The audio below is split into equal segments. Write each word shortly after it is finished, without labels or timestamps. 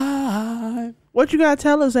What you gotta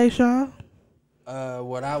tell us, Aisha?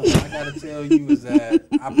 What I gotta tell you is that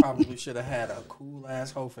I probably should have had a cool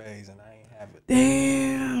ass whole phase, and I ain't have it.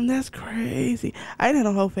 Damn, that's crazy. I ain't had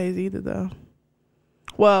a whole phase either, though.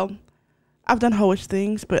 Well, I've done hoish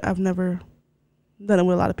things, but I've never done it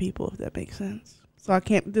with a lot of people, if that makes sense. So I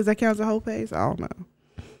can't. Does that count as a whole phase? I don't know.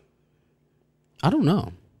 I don't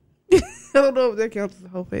know. I don't know if that counts as a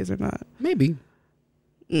whole phase or not. Maybe.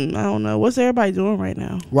 I don't know. What's everybody doing right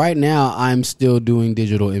now? Right now, I'm still doing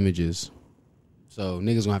digital images. So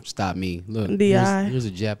niggas gonna have to stop me. Look, here's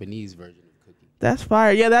a Japanese version of Cookie. That's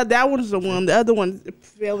fire. Yeah, that one's the one. The other one's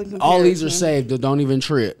failing. All these are saved. Don't even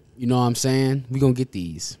trip. You know what I'm saying? We gonna get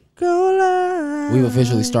these. Go live. We've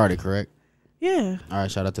officially started, correct? Yeah. All right.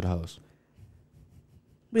 Shout out to the host.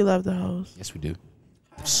 We love the host. Yes, we do.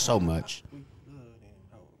 So much.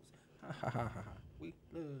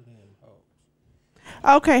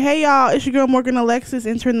 Okay, hey y'all, it's your girl Morgan Alexis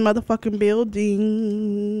entering the motherfucking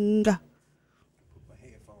building. Come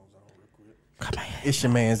on. It's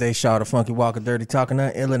your man Zay Shaw, the Funky Walker, Dirty Talking,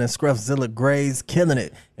 Nut, Illin' and Scruffzilla Grays, killing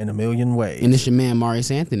it in a million ways. And it's your man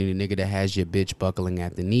Maurice Anthony, the nigga that has your bitch buckling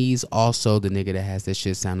at the knees. Also, the nigga that has that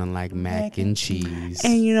shit sounding like mac and cheese.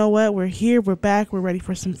 And you know what? We're here. We're back. We're ready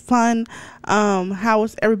for some fun. How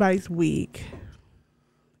was everybody's week?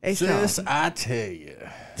 Hey, Sis, I tell you.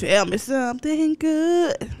 Tell me something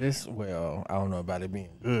good. I don't know about it being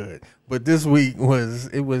good, but this week was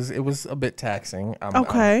a bit taxing. I'm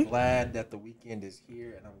glad that the weekend is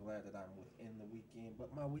here, and I'm glad that I'm within the weekend.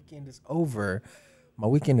 But my weekend is over. My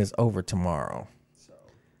weekend is over tomorrow. So,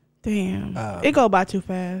 damn, it go by too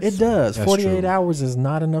fast. It does. That's 48 true. hours is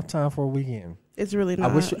not enough time for a weekend. It's really not.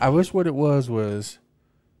 I wish what it was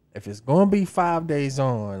if it's going to be 5 days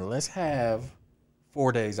on, let's have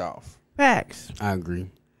 4 days off. Facts. I agree.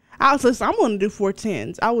 I'm going to do 4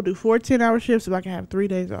 10s. I will do 4 10-hour shifts if I can have 3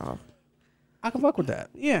 days off. I can fuck with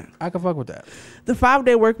that. Yeah. I can fuck with that. The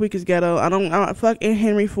 5-day work week is ghetto. I don't fuck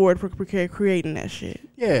Henry Ford for creating that shit.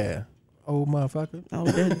 Yeah. Old motherfucker. Oh,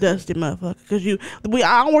 that dusty motherfucker. Because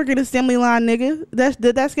I don't work in assembly line, nigga.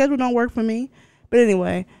 That schedule don't work for me. But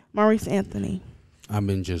anyway, Maurice Anthony. I've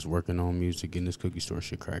been just working on music in this cookie store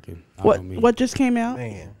shit cracking. What just came out?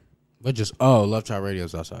 Man. Love Child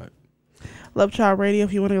Radio's outside. Love Child Radio.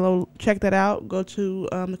 If you want to go check that out, go to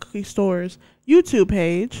the Cookie Store's YouTube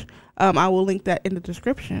page. I will link that in the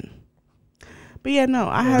description. But yeah, no,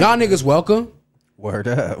 I have y'all niggas welcome. Word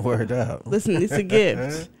up. Listen, it's a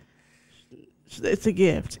gift. It's a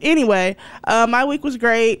gift. Anyway, my week was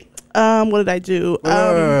great. What did I do?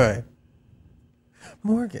 Wait.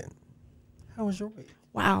 Morgan, how was your week?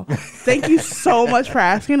 Wow. Thank you so much for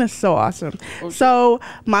asking. It's so awesome. Okay. So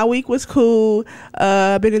my week was cool.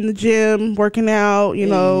 Been in the gym, working out,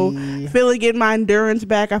 getting my endurance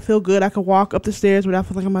back. I feel good. I could walk up the stairs without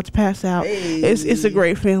feeling like I'm about to pass out. It's a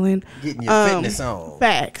great feeling. Getting your fitness on.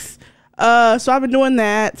 Facts. So I've been doing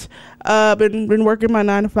that. Been working my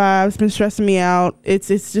 9 to 5. It's been stressing me out. It's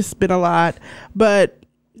just been a lot. But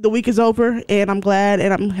the week is over and I'm glad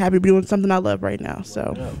and I'm happy to be doing something I love right now.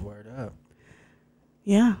 Word up.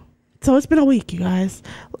 Yeah. So it's been a week, you guys.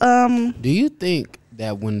 Do you think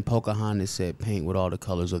that when Pocahontas said paint with all the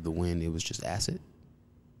colors of the wind, it was just acid?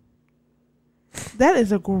 That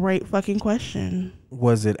is a great fucking question.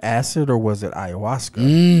 Was it acid or was it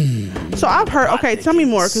ayahuasca? So I've heard. Okay, tell me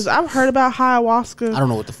more because I've heard about ayahuasca. I don't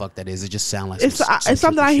know what the fuck that is. It just sounds like it's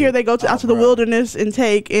something I hear they go out to the wilderness and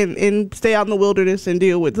take and stay out in the wilderness and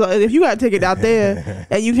deal with. So if you got to take it out there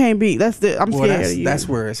and you can't beat, I'm scared of you. That's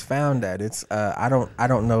where it's found at. It's I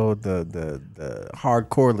don't know the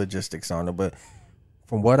hardcore logistics on it, but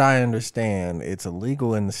from what I understand, it's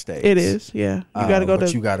illegal in the States. It is, yeah. You got to go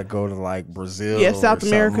you got to go to like Brazil, South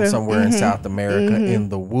America, somewhere in South America, in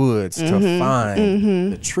the woods to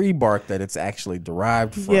find the tree bark that it's actually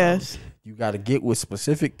derived from. Yes. You got to get with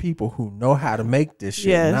specific people who know how to make this shit.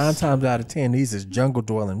 Yes. 9 times out of 10, these is jungle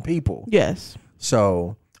dwelling people. Yes.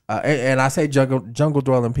 So, and I say jungle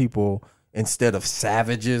dwelling people instead of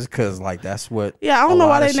savages, because like that's what I don't know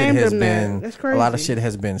why they named them that. That's crazy. A lot of shit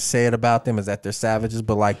has been said about them is that they're savages,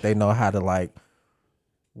 but like they know how to like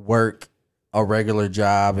work a regular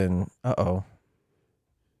job and my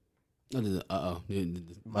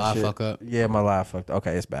fuck up. Yeah, my live fucked up.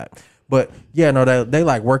 Okay, it's back. But yeah, no, they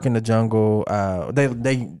like work in the jungle.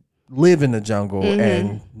 They live in the jungle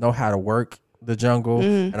and know how to work the jungle.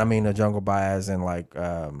 And I mean the jungle by as in like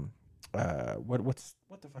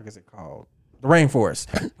what the fuck is it called? The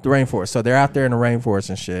rainforest. So they're out there in the rainforest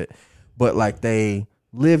and shit, but like they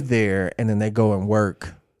live there and then they go and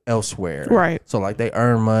work elsewhere. Right. So like they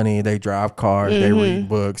earn money, they drive cars, they read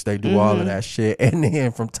books, they do all of that shit. And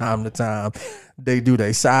then from time to time, they do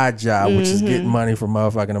their side job, which is getting money from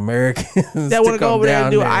motherfucking Americans that want to go over there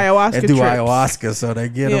and do ayahuasca and do ayahuasca. So they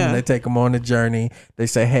get them, they take them on the journey. They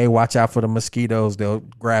say, hey, watch out for the mosquitoes. They'll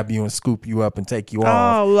grab you and scoop you up and take you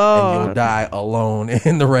off. Lord. And you'll die alone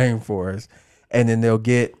in the rainforest. And then they'll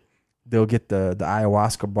get the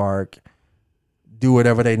ayahuasca bark, do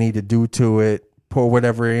whatever they need to do to it, pour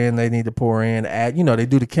whatever in they need to pour in, add, they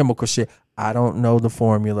do the chemical shit. I don't know the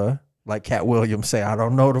formula. Like Cat Williams say, I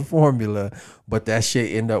don't know the formula, but that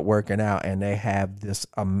shit end up working out, and they have this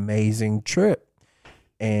amazing trip.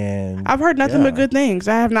 And I've heard nothing but good things.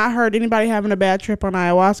 I have not heard anybody having a bad trip on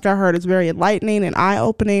ayahuasca. I heard it's very enlightening and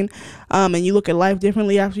eye-opening, and you look at life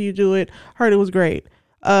differently after you do it. Heard it was great.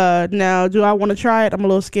 Now, do I want to try it? I'm a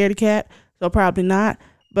little scaredy cat, so probably not.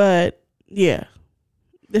 But yeah,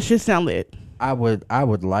 this shit sound lit. I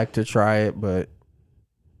would like to try it, but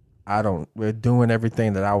we're doing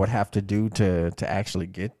everything that I would have to do to actually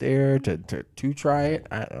get there to try it.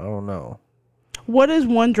 I don't know. What is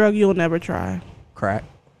one drug you'll never try? Crack.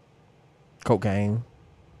 Cocaine.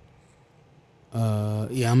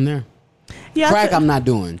 Yeah, I'm there. Yeah, crack I'm not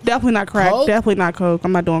doing. Definitely not crack. Coke? Definitely not coke.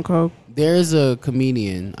 I'm not doing coke. There's a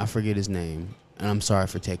comedian, I forget his name, and I'm sorry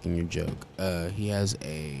for taking your joke. He has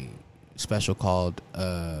a special called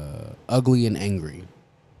Ugly and Angry,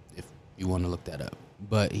 if you want to look that up.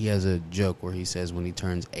 But he has a joke where he says when he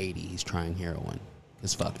turns 80, he's trying heroin.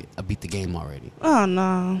 Because fuck it, I beat the game already. Oh, no.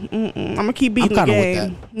 I'm going to keep beating the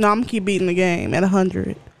game. No, I'm going to keep beating the game at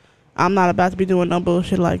 100. I'm not about to be doing no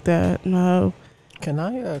bullshit like that. No. Can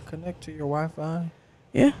I connect to your Wi-Fi?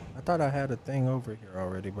 Yeah. I thought I had a thing over here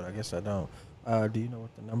already, but I guess I don't. Do you know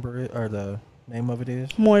what the number is, or the name of it is?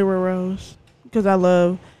 Moira Rose. Because I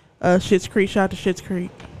love Schitt's Creek. Shout out to Schitt's Creek.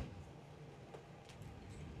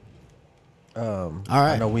 All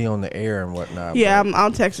right. I know we on the air and whatnot. Yeah,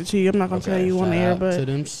 I'll text it to you. I'm not gonna tell you on the air, but to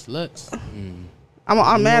them sluts.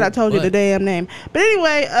 I'm mad. I told you the damn name. But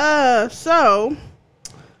anyway, so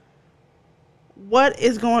what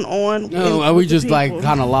is going on? No, are we just like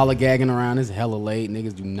kind of lollygagging around? It's hella late.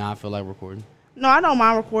 Niggas do not feel like recording. No, I don't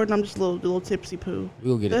mind recording. I'm just a little tipsy poo.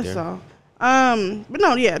 We'll get it there. That's all. But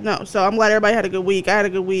no. So I'm glad everybody had a good week. I had a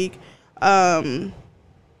good week. I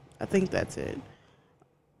think that's it.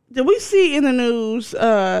 Did we see in the news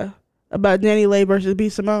about Danny Lay versus B.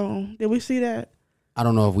 Simone? Did we see that? I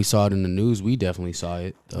don't know if we saw it in the news. We definitely saw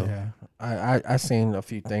it, though. Yeah, I seen a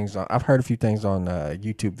few things. I've heard a few things on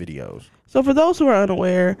YouTube videos. So for those who are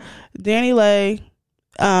unaware, Danny Lay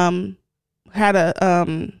had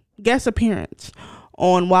a guest appearance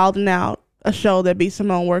on Wild 'N Out, a show that B.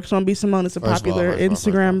 Simone works on. B. Simone is a popular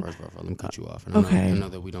Instagram. First of all, let me cut you off. Okay. I know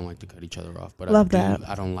that we don't like to cut each other off, but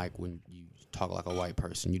I don't like when you talk like a white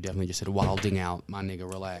person. You definitely just said wilding out, my nigga.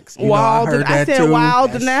 Relax. I said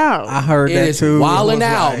wilding out. I heard that too. Wilding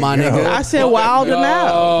out, my nigga. I said wilding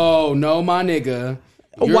out. Oh no, my nigga.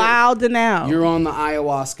 Wilding out. You're on the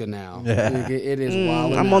ayahuasca now. Yeah. Nigga, it is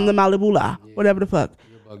wilding out. I'm on the Malibula, whatever the fuck.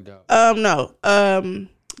 You're bugged out. No.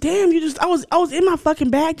 Damn, I was in my fucking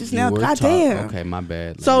bag just now. God damn. Okay, my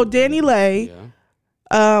bad. So Danny Lay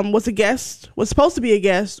was supposed to be a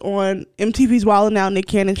guest on MTV's Wild 'N Out Nick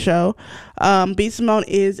Cannon show. B. Simone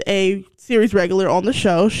is a series regular on the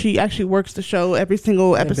show. She actually works the show every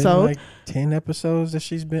single episode. Been like 10 episodes that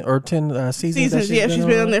she's been, or 10 seasons. She's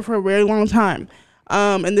been on there for a very long time.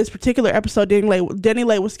 In this particular episode, Danny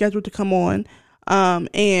Lay was scheduled to come on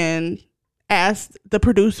and asked the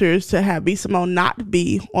producers to have B. Simone not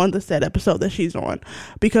be on the said episode that she's on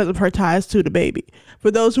because of her ties to the baby.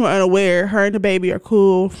 For those who are unaware, her and the baby are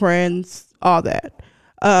cool friends, all that.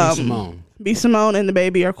 B. Simone and the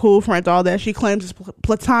baby are cool friends, all that. She claims it's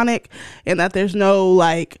platonic and that there's no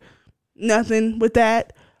nothing with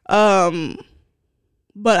that.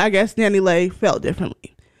 But I guess Danny Lay felt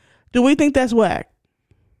differently. Do we think that's whack?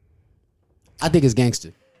 I think it's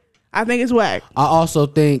gangster. I think it's whack. I also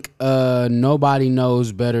think nobody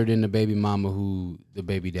knows better than the baby mama who the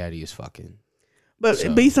baby daddy is fucking.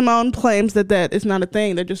 But B. Simone claims that is not a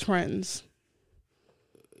thing. They're just friends.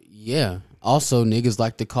 Yeah. Also, niggas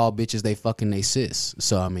like to call bitches they fucking they sis.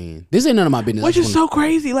 So, I mean, this ain't none of my business. Which is so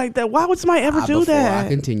crazy like that. Why would somebody ever do that? Before I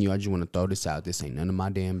continue, I just want to throw this out. This ain't none of my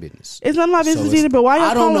damn business. It's none of my business either, but why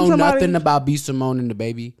y'all calling somebody? I don't know nothing about B. Simone and the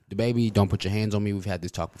baby. The baby, don't put your hands on me. We've had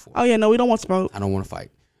this talk before. Oh, yeah, no, we don't want smoke. I don't want to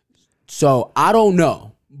fight. So, I don't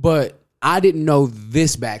know, but I didn't know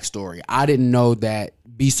this backstory. I didn't know that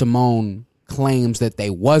B. Simone claims that they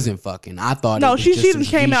wasn't fucking. I thought she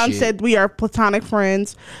came out and said we are platonic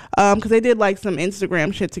friends because they did like some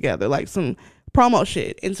Instagram shit together, like some promo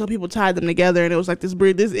shit, and so people tied them together, and it was like this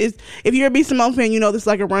weird. This is, if you're a B Simone fan, you know this is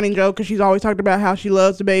like a running joke because she's always talked about how she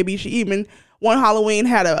loves the baby. She even one Halloween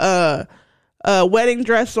had a wedding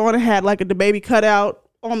dress on and had like a DaBaby cutout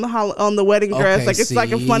on the wedding dress. Like, it's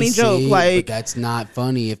like a funny joke. Like, but that's not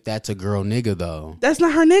funny if that's a girl nigga though. That's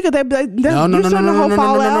not her nigga.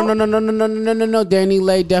 No.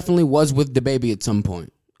 DaniLeigh definitely was with DaBaby at some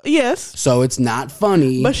point. Yes. So it's not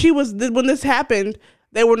funny. But she was, when this happened,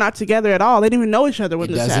 they were not together at all. They didn't even know each other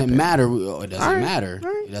when this happened. It doesn't matter.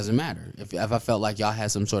 It doesn't matter. If I felt like y'all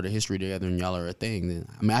had some sort of history together and y'all are a thing, then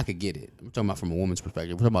I mean I could get it. I'm talking about from a woman's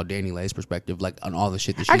perspective. We're talking about DaniLeigh's perspective, like on all the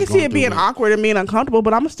shit that she's I can see it being awkward and being uncomfortable,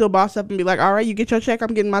 but I'm gonna still boss up and be like, all right, you get your check,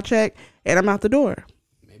 I'm getting my check, and I'm out the door.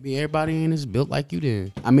 Maybe everybody ain't as built like you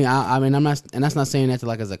did. I mean I'm not, and that's not saying that to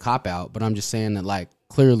like as a cop out, but I'm just saying that like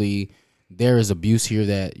clearly there is abuse here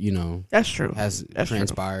that, you know, that's true, has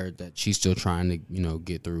transpired that she's still trying to, you know,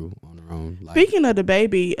 get through on her own. Like, speaking of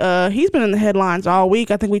DaBaby, he's been in the headlines all week.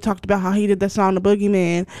 I think we talked about how he did that song The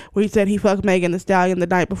Boogeyman, where he said he fucked Megan Thee Stallion the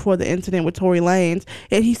night before the incident with Tory Lanez,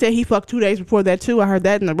 and he said he fucked 2 days before that too. I heard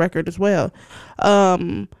that in the record as well.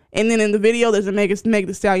 And then in the video, there's a Megan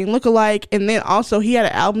Thee Stallion lookalike. And then also, he had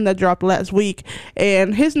an album that dropped last week.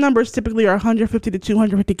 And his numbers typically are 150 to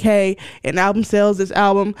 250K in album sales. This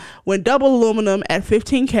album went double aluminum at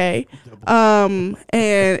 15K. And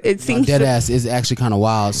it seems Deadass is actually kind of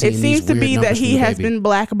wild. It seems to be that he has been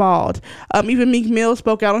blackballed. Even Meek Mill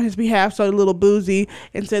spoke out on his behalf, so a little boozy,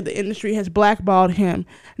 and said the industry has blackballed him.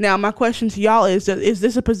 Now, my question to y'all is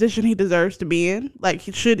this a position he deserves to be in? Like,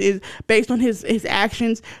 based on his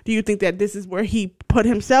actions, do you think that this is where he put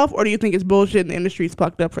himself, or do you think it's bullshit and the industry's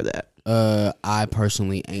fucked up for that? I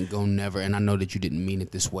personally ain't gonna never, and I know that you didn't mean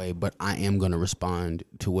it this way, but I am gonna respond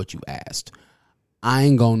to what you asked. I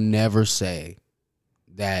ain't gonna never say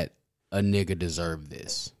that a nigga deserved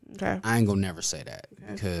this. Okay. I ain't gonna never say that,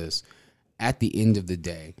 because at the end of the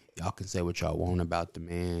day, y'all can say what y'all want about the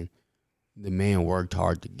man. The man worked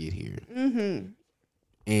hard to get here. Mm-hmm.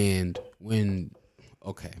 And when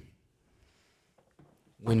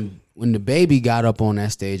DaBaby got up on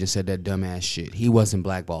that stage and said that dumbass shit, he wasn't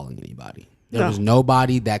blackballing anybody. There was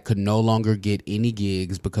nobody that could no longer get any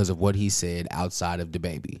gigs because of what he said outside of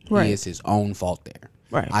DaBaby. Right. He is his own fault there.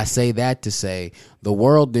 Right. I say that to say the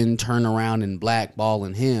world didn't turn around and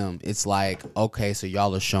blackballing him. It's like, okay, so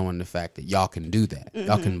y'all are showing the fact that y'all can do that. Mm-hmm.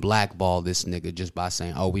 Y'all can blackball this nigga just by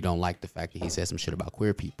saying, oh, we don't like the fact that he said some shit about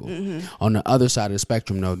queer people. Mm-hmm. On the other side of the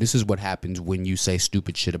spectrum, though, this is what happens when you say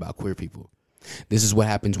stupid shit about queer people. This is what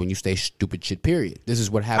happens when you say stupid shit, period. This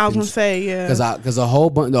is what happens. I was going to say, yeah. Because a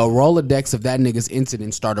whole bunch, the Rolodex of that nigga's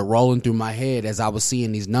incident started rolling through my head as I was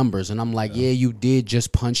seeing these numbers. And I'm like, yeah, you did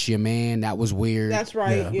just punch your man. That was weird. That's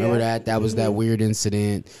right. Yeah. Remember that? That was that weird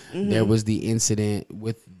incident. Mm-hmm. There was the incident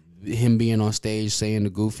with him being on stage saying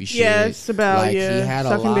the goofy shit. Yes, about, like, he had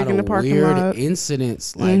a lot of weird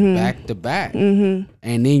incidents, like, back to back. Mm-hmm.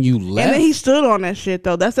 And then you left. And then he stood on that shit,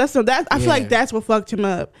 though. I feel like that's what fucked him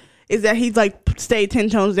up. Is that he's like stayed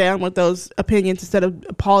 10 tones down with those opinions instead of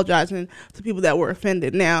apologizing to people that were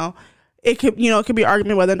offended. Now, it could be an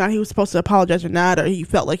argument whether or not he was supposed to apologize or not, or he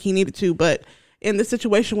felt like he needed to. But in the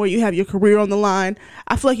situation where you have your career on the line,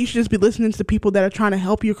 I feel like you should just be listening to people that are trying to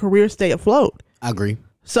help your career stay afloat. I agree.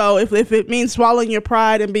 So if it means swallowing your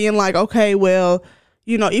pride and being like, okay, well,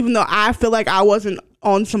 even though I feel like I wasn't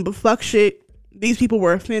on some fuck shit, these people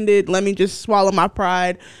were offended, let me just swallow my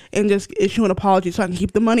pride and just issue an apology so I can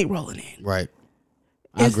keep the money rolling in. Right.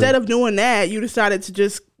 Instead of doing that, you decided to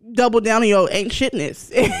just double down on your ain't shitness.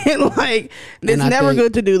 And like, it's never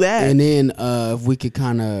good to do that. And then if we could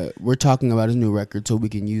we're talking about his new record, so we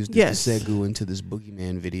can use this to segue into this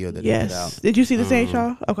Boogeyman video that he put out. Did you see this,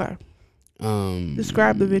 A-Shaw? Okay.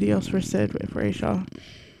 Describe the videos for A-Shaw.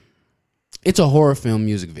 It's a horror film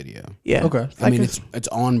music video. Yeah. Okay. I mean, it's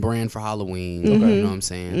on brand for Halloween. Okay. You know what I'm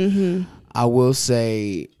saying? Mm-hmm. I will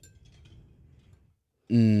say,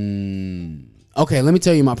 okay, let me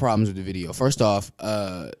tell you my problems with the video. First off,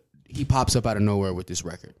 he pops up out of nowhere with this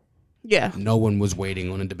record. Yeah. No one was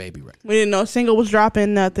waiting on a DaBaby record. We didn't know a single was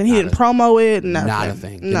dropping, nothing. He didn't promo it, nothing. Not a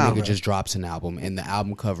thing. The nigga just drops an album, and the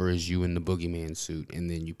album cover is you in the Boogeyman suit, and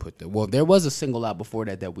then you put there was a single out before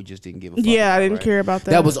that we just didn't give a fuck about, I didn't care about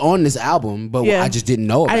that. That was on this album, but I just didn't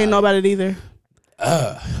know about it. I didn't know about it either.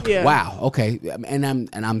 Wow. Okay. And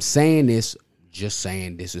I'm saying this, just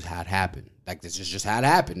saying this is how it happened. Like, this is just how it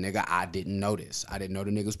happened, nigga. I didn't know this. I didn't know the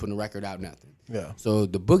nigga was putting a record out, nothing. Yeah. So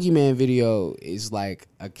the Boogeyman video is like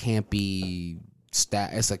a campy style.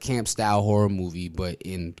 It's a camp style horror movie, but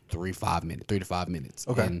in 3 to 5 minutes.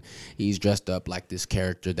 Okay. And he's dressed up like this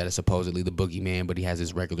character that is supposedly the Boogeyman, but he has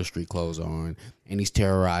his regular street clothes on, and he's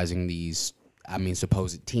terrorizing these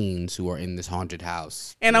supposed teens who are in this haunted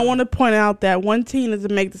house. And I want to point out that one teen is a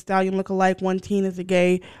Meg Thee Stallion lookalike, one teen is a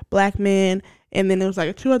gay black man, and then there was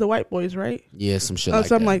like 2 other white boys, right? Yeah, some shit like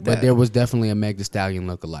something that. like that. But there was definitely a Meg Thee Stallion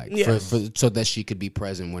lookalike, Yes. so that she could be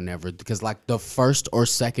present whenever, because like the first or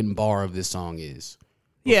second bar of this song is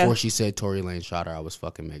before she said Tory Lanez shot her, I was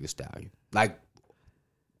fucking Meg Thee Stallion, like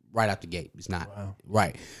right out the gate. It's not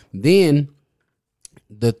right. Then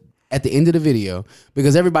at the end of the video,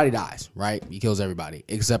 because everybody dies, right? He kills everybody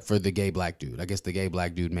except for the gay black dude. I guess the gay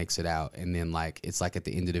black dude makes it out, and then like it's like at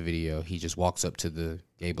the end of the video, he just walks up to the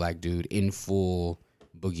gay black dude in full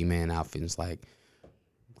boogeyman outfit and is like,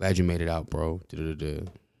 "Glad you made it out, bro." Da-da-da-da.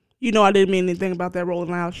 You know I didn't mean anything about that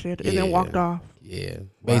Rolling Loud shit, and then walked off. Yeah,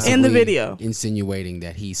 basically in the video, insinuating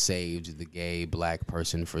that he saved the gay black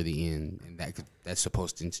person for the end, and that's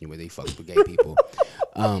supposed to insinuate they fucked with gay people.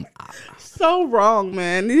 So wrong,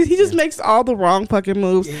 man. He just makes all the wrong fucking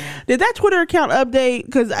moves. Yeah. Did that Twitter account update?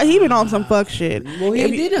 Because he been on some fuck shit. Well, he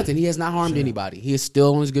did nothing. He has not harmed anybody. He is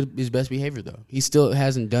still on his best behavior, though. He still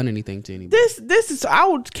hasn't done anything to anybody. This is, I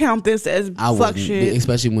would count this as fuck shit,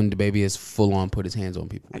 especially when the baby has full on put his hands on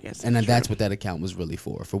people. I guess, and that's what that account was really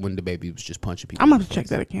for when the baby was just punching people. I'm gonna have to check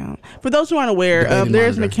that account. For those who aren't aware,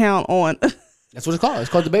 there's an account on. That's what it's called. It's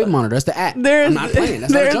called the Baby Monitor. That's the app. I'm not playing.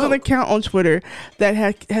 That's there's an account on Twitter that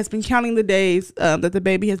has been counting the days that the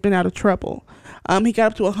baby has been out of trouble. He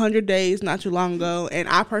got up to 100 days not too long ago, and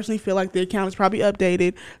I personally feel like the account is probably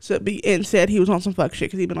updated and said he was on some fuck shit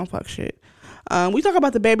because he's been on fuck shit. We talk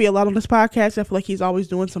about the baby a lot on this podcast. I feel like he's always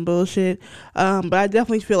doing some bullshit, but I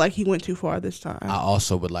definitely feel like he went too far this time. I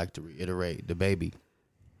also would like to reiterate the baby.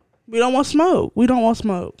 We don't want smoke.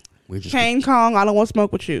 Kane Kong, I don't want to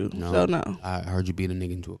smoke with you. No. I heard you beat a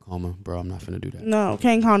nigga into a coma, bro. I'm not finna do that. No,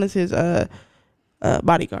 Kane Kong is his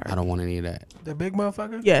bodyguard. I don't want any of that. The big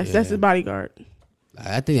motherfucker? Yes, that's his bodyguard.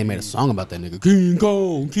 I think they made a song about that nigga. King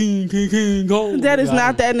Kong, King Kong. That is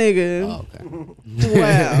not that nigga. Oh, okay.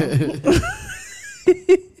 Wow.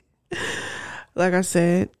 Like I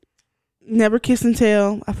said, never kiss and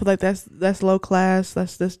tell. I feel like that's low class.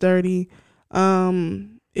 That's dirty.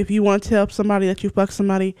 If you want to tell somebody that you fuck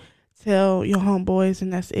somebody, tell your homeboys,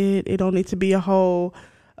 and that's it. It don't need to be a whole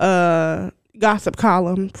gossip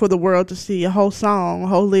column for the world to see, a whole song, a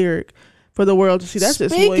whole lyric for the world to see. That's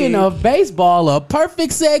just Speaking of baseball, a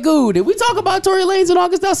perfect segue. Did we talk about Tory Lanez and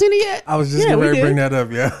August Alsina yet? I was just getting ready to bring that up,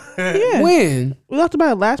 yeah. When? We talked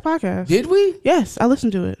about it last podcast. Did we? Yes, I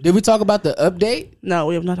listened to it. Did we talk about the update? No,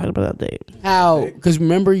 we have not talked about the update. How? Because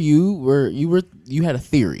remember you had a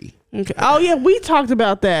theory. Okay. Oh yeah, we talked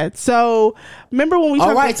about that. So remember when we?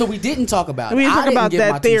 All right, so we didn't talk about. We didn't talk about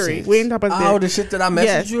that theory. We didn't talk about that. Oh, the shit that I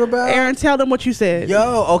messaged you about. Aaron, tell them what you said.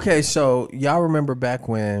 Yo, okay, so y'all remember back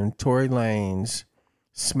when Tory Lanez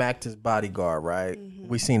smacked his bodyguard, right? Mm-hmm.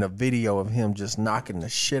 We seen a video of him just knocking the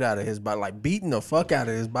shit out of his body, like beating the fuck out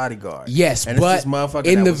of his bodyguard. Yes, and but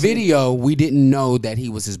in the video, we didn't know that he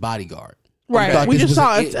was his bodyguard. Right, we just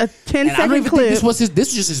saw a 10-second clip. This was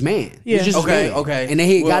just his man. Yeah. Just okay. And then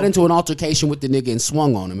he got into an altercation with the nigga and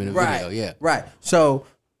swung on him in the video. Yeah, right. So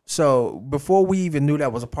before we even knew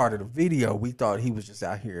that was a part of the video, we thought he was just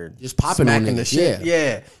out here just popping on the shit.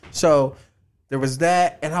 Yeah. So there was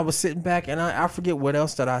that, and I was sitting back, and I forget what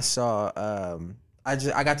else that I saw. I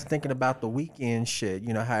got to thinking about the Weeknd shit.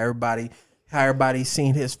 You know how everybody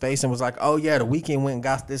seen his face and was like, "Oh yeah, the Weeknd went and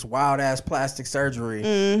got this wild ass plastic surgery,"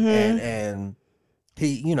 and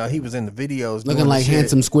he, he was in the videos looking like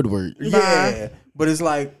handsome Squidward. Yeah, but it's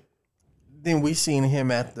like then we seen him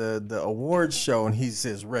at the awards show and he's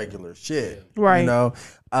his regular shit, right?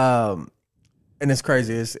 And it's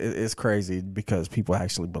crazy. It's crazy because people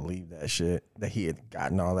actually believe that shit, that he had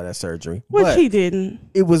gotten all of that surgery, which he didn't.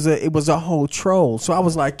 It was a whole troll. So I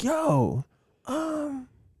was like, yo,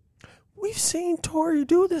 we've seen Tory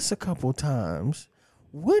do this a couple times.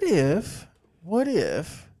 What if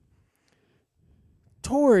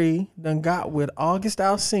Tory done got with August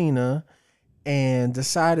Alsina and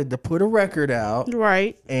decided to put a record out?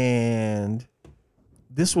 Right. And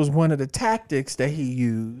this was one of the tactics that he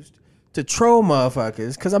used to troll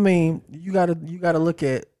motherfuckers. Because, I mean, you gotta look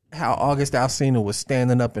at how August Alsina was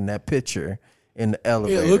standing up in that picture in the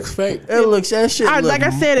elevator. It looks fake. It looks that shit. Like I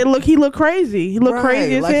said, he looked crazy. He looked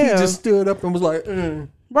crazy as hell. He just stood up and was like,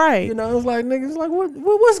 right. It was like niggas like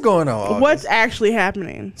what's going on? August? What's actually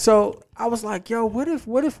happening? So I was like, yo, what if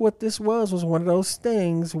what this was one of those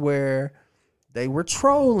things where they were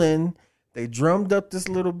trolling, they drummed up this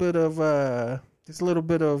little bit of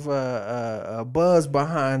buzz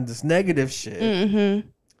behind this negative shit,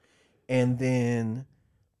 and then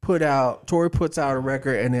Tory puts out a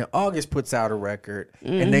record, and then August puts out a record,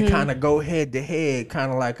 and they kind of go head to head,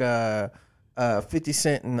 kind of like 50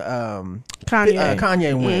 Cent and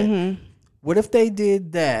Kanye went. Mm-hmm. What if they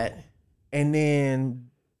did that and then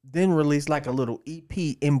release like a little EP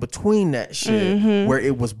in between that shit where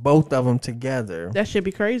it was both of them together? That should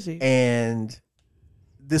be crazy. And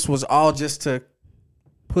this was all just to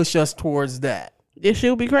push us towards that. This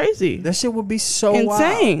shit would be crazy. That shit would be so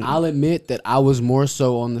insane. wild. I'll admit that I was more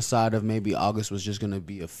so on the side of maybe August was just going to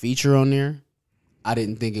be a feature on there. I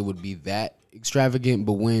didn't think it would be that extravagant,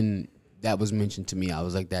 but when that was mentioned to me, I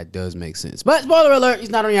was like, that does make sense. But spoiler alert,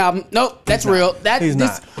 he's not on the album. Nope, that's real.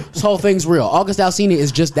 This whole thing's real. August Alsina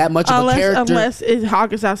is just that much of a character. Unless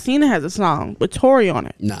August Alsina has a song with Tory on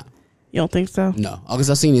it. Nah. You don't think so? No.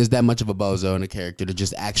 August Alsina is that much of a bozo and a character to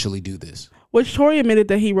just actually do this. Which Tory admitted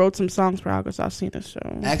that he wrote some songs for August Alsina. So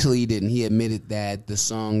actually, he didn't. He admitted that the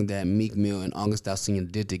song that Meek Mill and August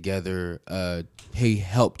Alsina did together, he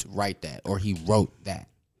helped write that, or he wrote that.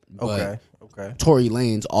 Okay. Tory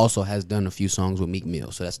Lanez also has done a few songs with Meek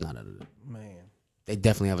Mill, so that's not a man. They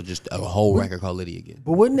definitely have just a whole record called Liddy Again.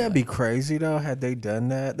 But wouldn't that be crazy though? Had they done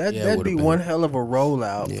that, that'd be one hell of a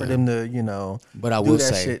rollout for them to, But I do will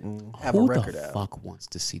that say, shit and have who a record the out. fuck wants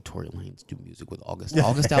to see Tory Lanez do music with August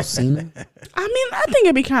Alsina? I mean, I think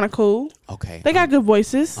it'd be kind of cool. Okay, they got good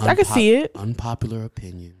voices. I can see it. Unpopular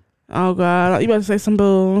opinion. Oh God, you about to say some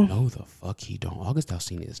bull? No, the fuck he don't. August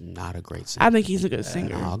Alsina is not a great singer. I think he's a good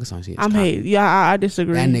singer. August Alsina. I'm hate. Yeah, I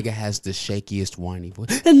disagree. That nigga has the shakiest whiny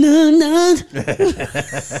voice. The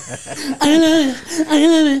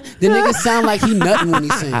nigga sound like he nutting when he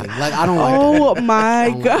sing. Like I don't like that. Oh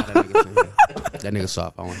my God. That nigga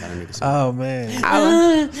soft. I don't want that nigga soft. Oh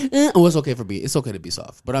man. Well, it's okay it's okay to be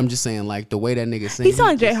soft. But I'm just saying, like the way that nigga sing. He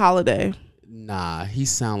sound like Jay Holiday. Nah, he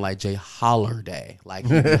sound like Jay Hollerday. Like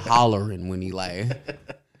he be hollering when he like.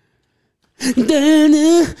 He do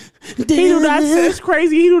not. It's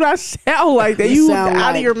crazy. He do not sound like that. You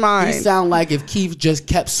out of your mind. He sound like if Keith just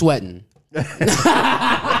kept sweating.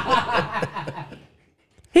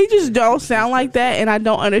 He just don't sound like that, and I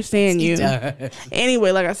don't understand you.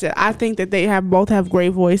 Anyway, like I said, I think that they both have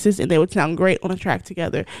great voices, and they would sound great on a track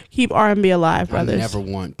together. Keep R&B alive, brothers. I never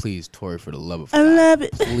want, please, Tory, for the love of God. I love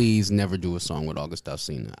it. Please never do a song with August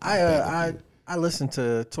Alsina. I listened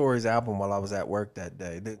to Tory's album while I was at work that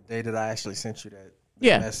day. The day that I actually sent you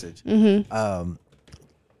that message. Mm-hmm.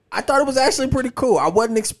 I thought it was actually pretty cool. I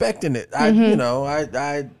wasn't expecting it.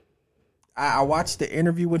 I watched the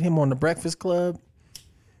interview with him on The Breakfast Club.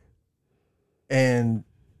 And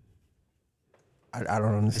I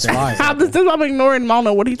don't understand. I'm ignoring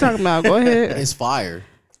Mono. What are you talking about? Go ahead. It's fire.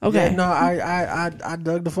 Okay. Yeah, no, I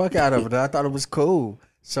dug the fuck out of it. I thought it was cool.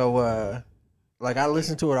 So, I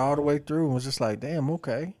listened to it all the way through and was just like, damn,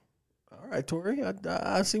 okay. All right, Tory,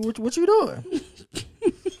 I see what you doing.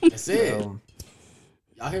 That's it.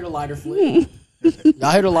 Y'all hear the lighter flip?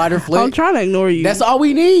 Y'all hear the lighter flip? I'm trying to ignore you. That's all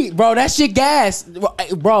we need, bro. That shit gas.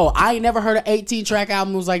 Bro, I ain't never heard an 18-track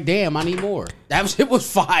album. It was like, damn, I need more. That shit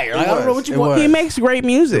was fire. Like, I don't know what you want. He makes great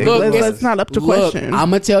music. That's not up to question. I'm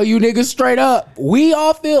going to tell you niggas straight up. We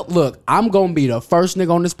all feel, look, I'm going to be the first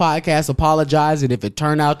nigga on this podcast apologizing if it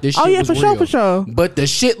turned out this shit was real. For sure. But the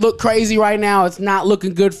shit look crazy right now. It's not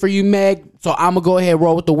looking good for you, Meg. So I'm going to go ahead and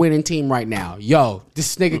roll with the winning team right now. Yo,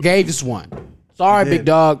 this nigga gave us one. Sorry, big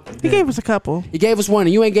dog. He gave us a couple. He gave us one,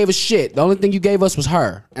 and you ain't gave us shit. The only thing you gave us was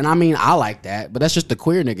her. And I mean, I like that, but that's just the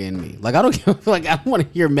queer nigga in me. Like, I don't want to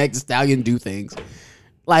hear Meg Thee Stallion do things.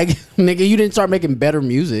 Like, nigga, you didn't start making better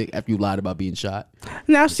music after you lied about being shot.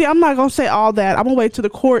 Now, see, I'm not gonna say all that. I'm gonna wait till the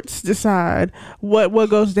courts decide what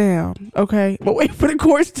goes down. Okay, but wait for the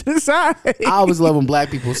courts to decide. I always love when black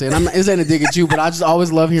people say, this ain't a dig at you, but I just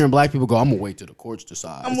always love hearing black people go, "I'm gonna wait till the courts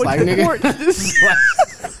decide." I'm waiting till the courts decide.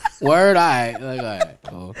 Word, all right,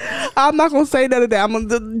 cool. I'm not gonna say none of that. I'm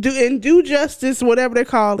gonna do justice, whatever they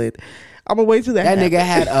call it. I'm gonna wait till that. That nigga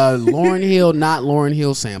had a Lauryn Hill, not Lauryn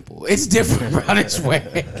Hill sample. It's different, bro. This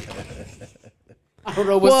way. I don't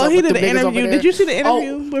know what's up he with did an interview. Did you see the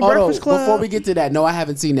interview with Breakfast Club? Before we get to that, no, I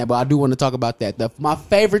haven't seen that, but I do want to talk about that. My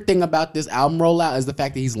favorite thing about this album rollout is the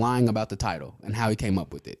fact that he's lying about the title and how he came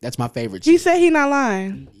up with it. That's my favorite. He said he's not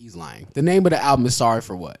lying. He's lying. The name of the album is Sorry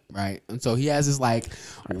for What, right? And so he has this like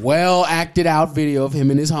well acted out video of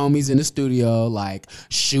him and his homies in the studio, like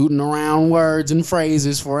shooting around words and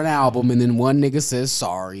phrases for an album, and then one nigga says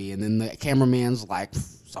sorry, and then the cameraman's like,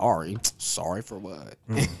 sorry for what?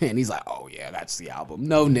 And he's like, oh yeah, that's the album.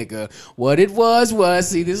 No, nigga, what it was,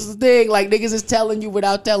 see, this is the thing, like niggas is telling you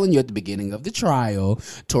without telling you at the beginning of the trial,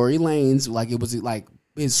 Tory Lanez, like it was like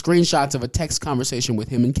his screenshots of a text conversation with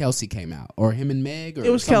him and Kelsey came out, or him and Meg, or it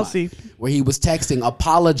was somebody, Kelsey, where he was texting,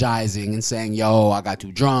 apologizing and saying, "Yo, I got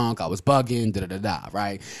too drunk, I was bugging, da da da da."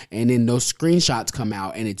 Right, and then those screenshots come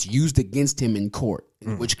out, and it's used against him in court,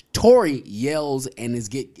 which Tory yells and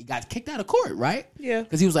got kicked out of court, right? Yeah,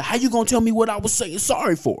 because he was like, "How you gonna tell me what I was saying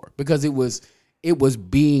sorry for?" Because it was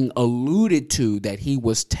being alluded to that he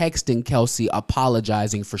was texting Kelsey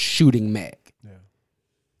apologizing for shooting Meg,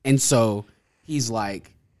 and so. He's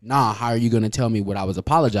like, nah, how are you going to tell me what I was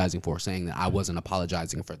apologizing for? Saying that I wasn't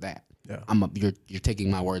apologizing for that. Yeah. You're taking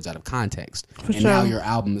my words out of context. For and now your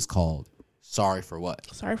album is called Sorry for What?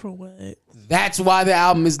 Sorry for what? That's why the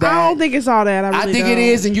album is that. I don't think it's all that. I think it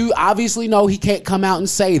is, and you obviously know he can't come out and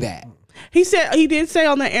say that. He did say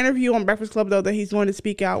on the interview on Breakfast Club, though, that he's going to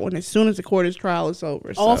speak out as soon as the court trial is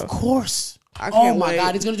over. So. Oh, of course. Oh my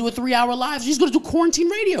God, he's going to do a 3-hour live. He's going to do quarantine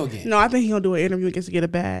radio again. No, I think he's going to do an interview and gets to get a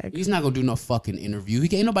bag. He's not going to do no fucking interview.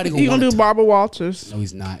 Ain't nobody going to. He's going to do Barbara Walters. No,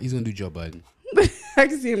 he's not. He's going to do Joe Budden. I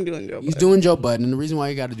can see him doing Joe Budden. He's doing Joe Budden, and the reason why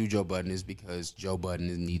you got to do Joe Budden is because Joe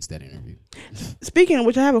Budden needs that interview. Speaking of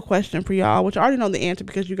which, I have a question for y'all, which I already know the answer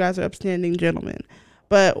because you guys are upstanding gentlemen.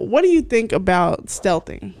 But what do you think about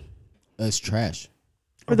stealthing? It's trash.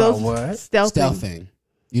 For those what? Stealthing.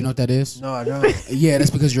 You know what that is? No, I don't. Yeah, that's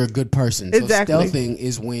because you're a good person. So exactly. Stealthing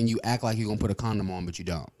is when you act like you're going to put a condom on, but you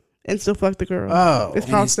don't. And still fuck the girl. Oh. It's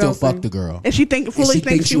called and still fuck the girl. And she fully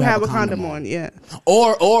thinks you have a condom on. Yeah.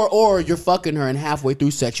 Or you're fucking her and halfway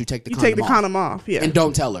through sex you take the condom off. Yeah. And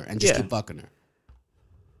don't tell her and just keep fucking her.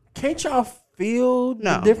 Can't y'all feel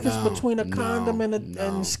the difference between a condom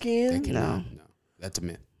and skin? No. That's a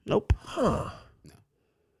myth. Nope. Huh. No.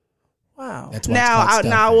 Wow. That's why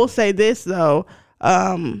now I will say this though.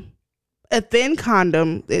 A thin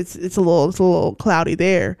condom, it's a little cloudy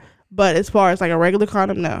there. But as far as like a regular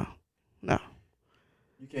condom, no.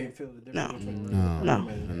 You can't feel the difference.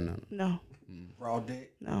 No. Raw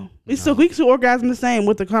dick. No. We still orgasm the same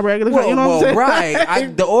with the regular condom. You know what I'm saying?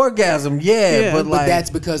 Right. The orgasm, but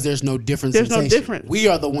that's because there's no difference. There's no difference. We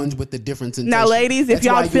are the ones with the difference in now, ladies, if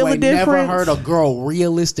y'all feel the difference, never heard a girl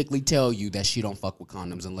realistically tell you that she don't fuck with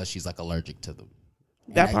condoms unless she's like allergic to them.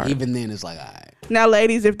 That part. Even then, it's like, all right. Now,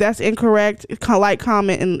 ladies, if that's incorrect,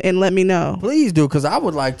 comment, and let me know. Please do, because I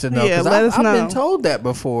would like to know. Yeah, let us know. I've been told that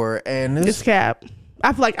before, and it's cap.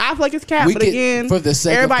 I feel like it's cap, but again, for the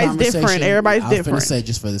sake everybody's different. Everybody's different. I was gonna say,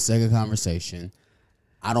 just for the sake of conversation,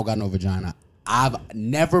 I don't got no vagina. I've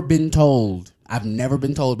never been told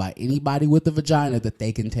by anybody with a vagina that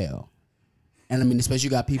they can tell. And I mean, especially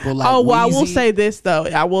you got people like Weezy. I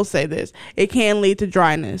will say this. It can lead to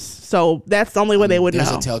dryness. So that's the only way they would know.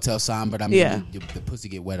 There's a telltale sign, but I mean, the pussy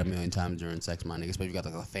get wet a million times during sex, my nigga. Especially you got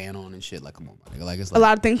like a fan on and shit. Like, come on, my nigga. Like, it's like, a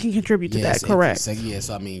lot of things can contribute to that, correct. So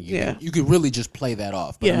I mean, you could really just play that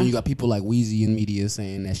off. But I mean, you got people like Weezy in media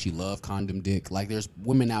saying that she love condom dick. Like, there's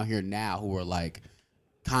women out here now who are like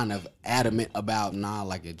kind of adamant about,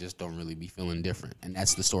 like it just don't really be feeling different. And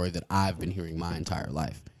that's the story that I've been hearing my entire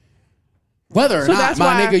life. Whether or not,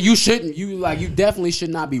 my nigga, you definitely should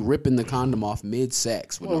not be ripping the condom off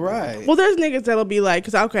mid-sex. Right. Well, there's niggas that'll be like,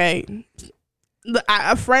 a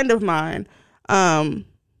friend of mine,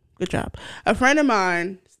 good job. A friend of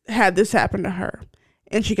mine had this happen to her,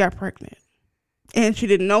 and she got pregnant, and she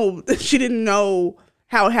didn't know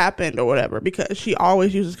how it happened or whatever because she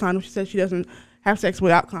always uses condoms. She said she doesn't have sex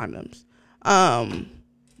without condoms.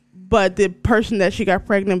 But the person that she got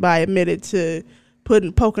pregnant by admitted to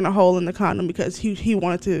poking a hole in the condom because he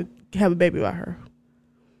wanted to have a baby by her.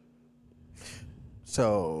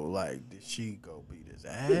 So, like, did she go beat his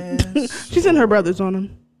ass? She sent her brothers on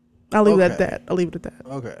him. I'll leave it at that.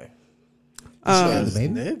 Okay.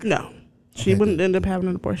 No, she wouldn't end up having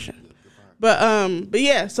an abortion. But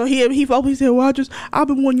yeah, so he openly said, well, I've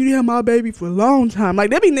been wanting you to have my baby for a long time. Like,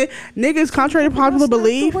 there be niggas, contrary to popular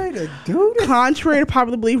belief,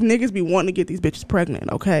 niggas be wanting to get these bitches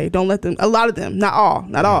pregnant, okay? Don't let them, a lot of them, not all.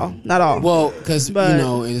 Well, because,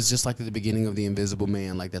 it's just like at the beginning of The Invisible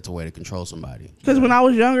Man, like that's a way to control somebody. Because when I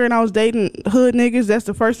was younger and I was dating hood niggas, that's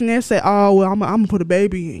the first thing they say, oh, well, I'm going to put a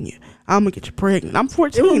baby in you. I'm going to get you pregnant. I'm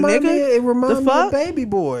 14, nigga. It reminds me of Baby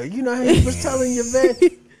Boy. You know how he was telling your vet,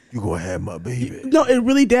 you gonna have my baby. No, it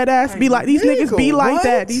really dead ass be like, these niggas be like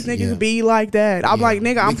that. These niggas be like that. I'm like,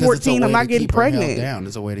 nigga, I'm 14. I'm not getting pregnant. Down.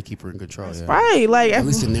 It's a way to keep her in control. Yeah. Right. Like, at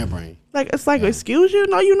least in their brain. Like, it's like, excuse you?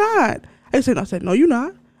 No, you're not. I said, no, you're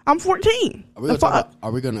not. I'm 14. Are we gonna talk about why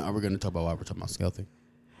we're talking about stealthing?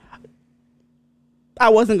 I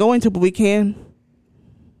wasn't going to, but we can.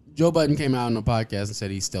 Joe Budden came out on a podcast and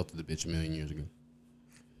said he stealthed the bitch a million years ago.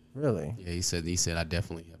 Really? Yeah, he said I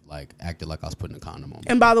definitely have like acted like I was putting a condom on.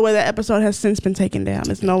 And by the way, that episode has since been taken down.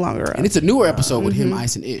 It's no longer up. And it's a newer episode with him,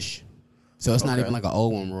 Ice, and Ish. So it's not even like an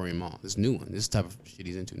old one, Rory Mal. It's a new one. This is the type of shit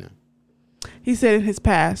he's into now. He said in his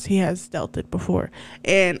past he has dealt it before,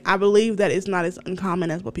 and I believe that it's not as uncommon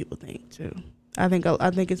as what people think too. I think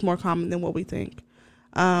it's more common than what we think.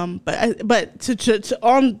 But to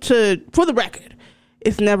for the record,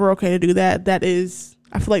 it's never okay to do that. That is,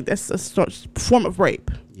 I feel like that's a form of rape.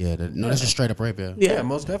 Yeah, that's just straight up rape. Yeah,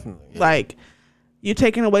 most definitely. Yeah. Like, you're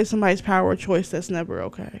taking away somebody's power of choice. That's never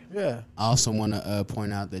okay. Yeah. I also want to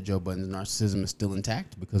point out that Joe Budden's narcissism is still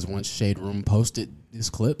intact because once Shade Room posted this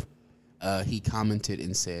clip, he commented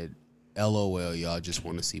and said, "LOL, y'all just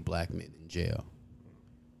want to see black men in jail."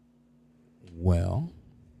 Well,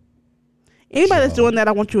 anybody that's doing that,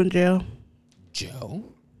 I want you in jail. Joe,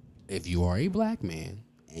 if you are a black man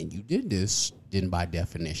and you did this, then by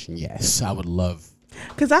definition, yes, I would love.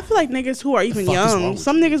 Because I feel like niggas who are even young,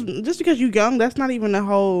 some niggas, just because you young, that's not even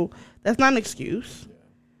that's not an excuse. Yeah.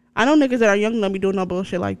 I know niggas that are young don't be doing no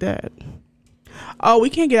bullshit like that. Oh, we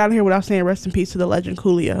can't get out of here without saying rest in peace to the legend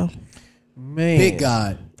Coolio. Man. Big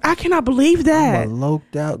God. I cannot believe that. I'm a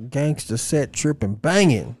loped out gangster set tripping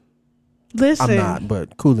banging. Listen. I'm not,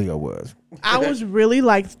 but Coolio was. I was really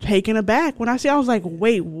like taken aback when I was like,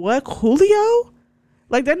 wait, what, Coolio?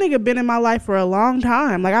 Like, that nigga been in my life for a long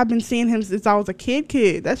time. Like, I've been seeing him since I was a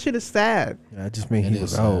kid. That shit is sad. Yeah, I just mean he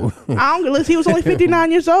was old. He was only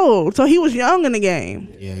 59 years old, so he was young in the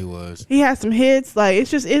game. Yeah, he was. He had some hits. Like,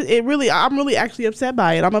 it's just, it really, I'm really actually upset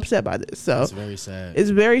by it. I'm upset by this. So it's very sad. It's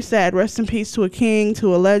very sad. Rest in peace to a king,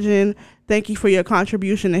 to a legend. Thank you for your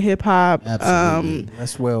contribution to hip hop. Absolutely.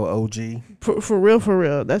 Rest well, OG. For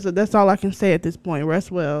real. That's all I can say at this point.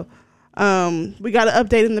 Rest well. We got an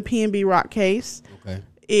update in the PNB Rock case. Okay.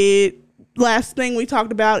 Last thing we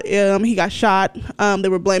talked about, he got shot. They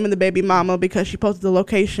were blaming the baby mama because she posted the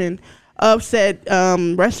location of said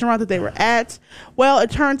restaurant that they were at. Well, it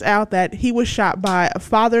turns out that he was shot by a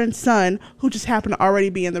father and son who just happened to already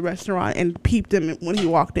be in the restaurant and peeped him when he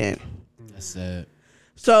walked in. That's sad.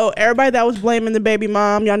 So everybody that was blaming the baby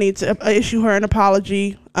mom, y'all need to issue her an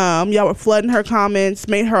apology. Y'all were flooding her comments,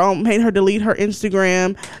 made her delete her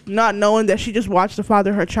Instagram, not knowing that she just watched the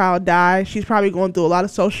father of her child die. She's probably going through a lot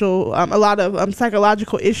of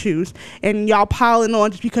psychological issues, and y'all piling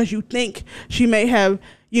on just because you think she may have,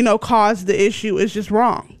 caused the issue is just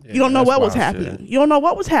wrong. Yeah, you don't know what was happening. Shit. You don't know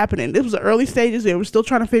what was happening. This was the early stages. They were still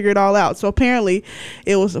trying to figure it all out. So apparently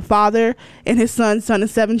it was a father and his son. Son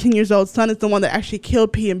is 17 years old. Son is the one that actually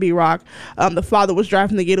killed PNB Rock. The father was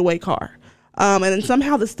driving the getaway car. And then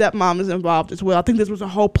somehow the stepmom is involved as well. I think this was a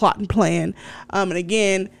whole plot and plan. And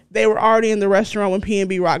again, they were already in the restaurant when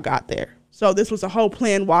PNB Rock got there. So this was a whole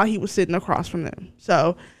plan while he was sitting across from them.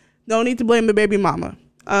 So no need to blame the baby mama.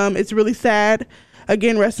 It's really sad.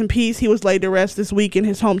 Again, rest in peace. He was laid to rest this week in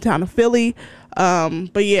his hometown of Philly.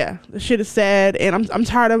 But yeah, the shit is sad, and I'm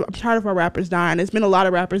tired of our rappers dying. There's been a lot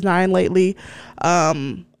of rappers dying lately.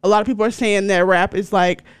 A lot of people are saying that rap is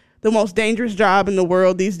like the most dangerous job in the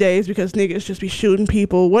world these days because niggas just be shooting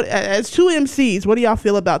people. As two MCs, what do y'all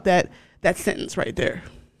feel about that sentence right there?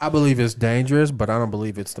 I believe it's dangerous, but I don't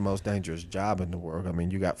believe it's the most dangerous job in the world. I mean,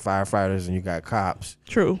 you got firefighters and you got cops.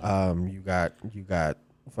 True. You got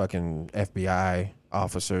fucking FBI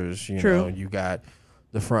officers. True. You got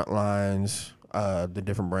the front lines, the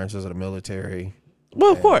different branches of the military.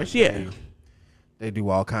 Well, of course, yeah. They do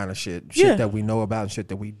all kind of shit that we know about and shit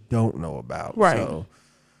that we don't know about. Right. So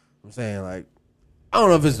I'm saying, like, I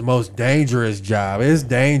don't know if it's the most dangerous job. It's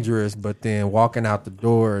dangerous, but then walking out the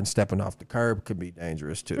door and stepping off the curb could be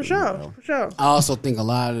dangerous too. For sure, for sure. I also think a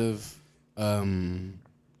lot of, I'm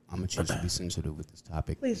gonna choose to be sensitive with this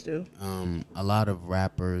topic. Please do. A lot of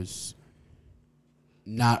rappers,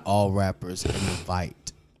 not all rappers,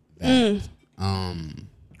 invite that.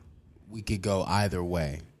 We could go either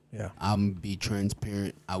way. Yeah. I'm be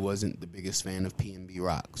transparent. I wasn't the biggest fan of PNB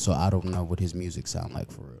Rock, so I don't know what his music sound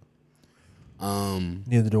like for real.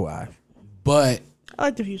 Neither do I. But I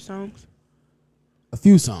liked a few songs. A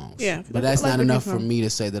few songs. Yeah. But that's not enough for me to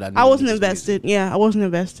say that I wasn't invested. Music. Yeah, I wasn't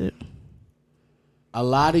invested. A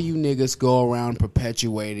lot of you niggas go around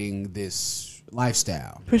perpetuating this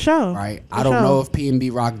lifestyle. For sure. Right? I don't know if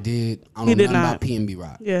PNB Rock did. I don't know nothing about PNB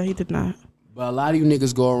Rock. Yeah, he did not. But a lot of you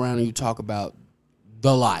niggas go around and you talk about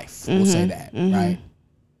the life. We'll say that, right?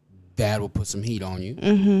 Dad will put some heat on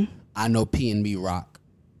you. I know PNB Rock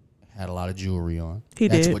had a lot of jewelry on.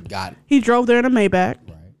 That's what got it. He drove there in a Maybach.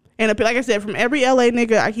 Right. And like I said, from every LA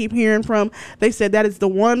nigga I keep hearing from, they said that is the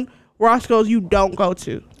one Roscoe's you don't go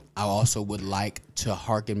to. I also would like to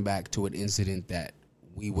harken back to an incident that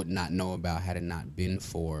we would not know about had it not been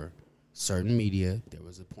for certain media. There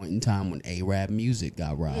was a point in time when A-Rap Music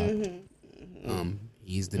got robbed.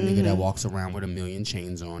 He's the nigga that walks around with 1 million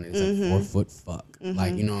chains on and is a 4-foot fuck.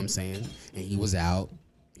 Like, you know what I'm saying? And he was out,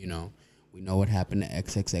 you know. We know what happened to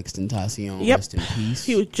XXXTentacion. Yep. Rest in peace.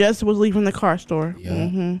 He was leaving the car store.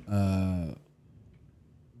 Yeah.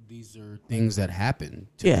 These are things that happen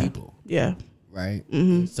to people. Yeah. Right?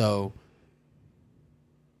 So,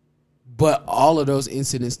 but all of those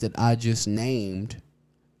incidents that I just named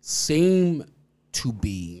seem to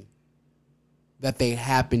be that they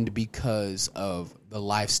happened because of the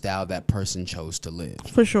lifestyle that person chose to live.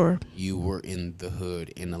 For sure. You were in the hood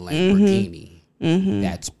in a Lamborghini.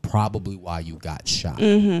 That's probably why you got shot.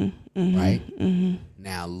 Right?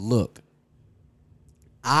 Now, look,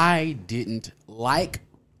 I didn't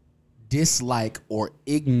dislike, or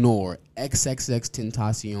ignore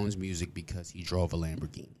XXXTentacion's music because he drove a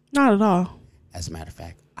Lamborghini. Not at all. As a matter of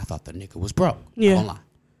fact, I thought the nigga was broke. Yeah. I'm gonna lie.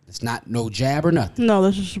 It's not no jab or nothing. No,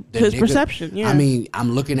 that's just his perception. Yeah. I mean,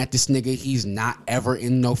 I'm looking at this nigga. He's not ever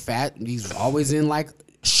in no fat. He's always in like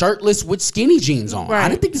shirtless with skinny jeans on. Right. I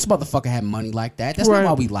didn't think this motherfucker had money like that. That's not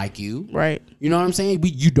why we like you. Right. You know what I'm saying?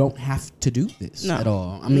 You don't have to do this at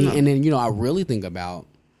all. I mean, and then, you know, I really think about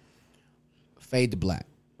Fade to Black.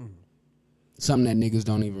 Something that niggas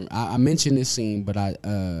don't even. I mentioned this scene, but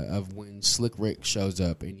of when Slick Rick shows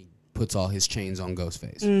up and he puts all his chains on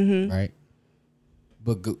Ghostface, right?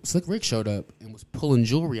 But Slick Rick showed up and was pulling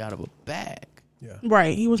jewelry out of a bag. Yeah.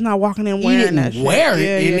 Right. He was not walking in wearing that shit. He didn't wear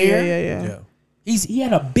it in there. Yeah. He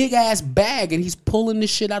had a big ass bag and he's pulling this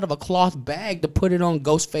shit out of a cloth bag to put it on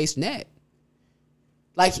Ghostface's neck.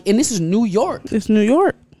 Like, and this is New York. It's New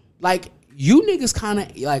York. Like, you niggas kind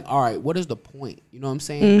of like, all right, what is the point? You know what I'm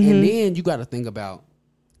saying? And then you got to think about,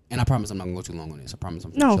 and I promise I'm not going to go too long on this. I promise I'm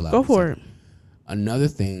going to chill out. No, go for it. Another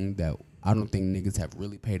thing that I don't think niggas have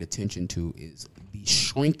really paid attention to is the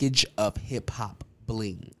shrinkage of hip-hop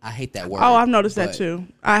bling. I hate that word. Oh, I've noticed that too.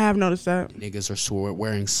 I have noticed that. Niggas are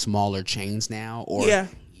wearing smaller chains now, or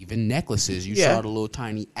even necklaces. You saw the little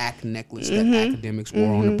tiny necklace that academics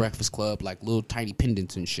wore on the Breakfast Club, like little tiny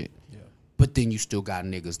pendants and shit. Yeah. But then you still got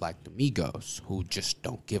niggas like the Migos who just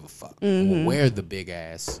don't give a fuck. Will wear the big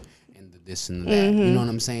ass and the this and the that. You know what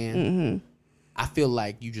I'm saying? I feel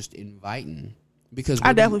like you just inviting. Because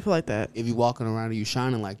I definitely feel like that. If you're walking around and you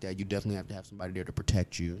shining like that, you definitely have to have somebody there to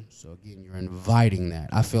protect you. So again, you're inviting that.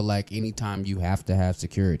 I feel like anytime you have to have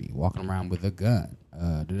security, walking around with a gun,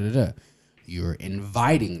 you're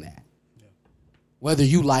inviting that. Yeah. Whether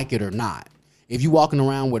you like it or not. If you're walking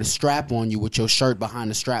around with a strap on you with your shirt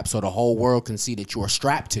behind the strap so the whole world can see that you're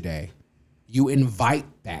strapped today, you invite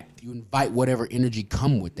that. You invite whatever energy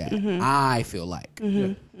come with that. I feel like.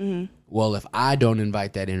 Well, if I don't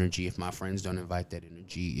invite that energy, if my friends don't invite that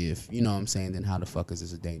energy, if, you know what I'm saying, then how the fuck is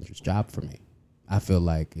this a dangerous job for me? I feel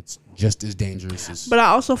like it's just as dangerous as... But I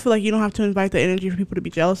also feel like you don't have to invite the energy for people to be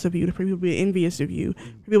jealous of you, for people to be envious of you,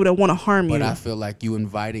 for people that want to harm you. But I feel like you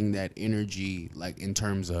inviting that energy, like in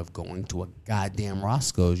terms of going to a goddamn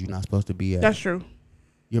Roscoe's, you're not supposed to be at... That's true.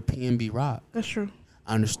 You're PNB Rock. That's true.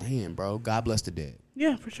 I understand, bro. God bless the dead.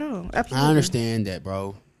 Yeah, for sure. Absolutely. I understand that,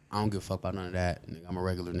 bro. I don't give a fuck about none of that. I'm a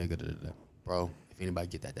regular nigga. Bro, if anybody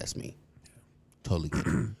get that, that's me. Totally get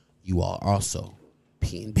it. You are also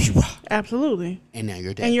PNB Rock. Absolutely. And now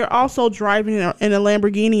you're dead. And you're also driving in a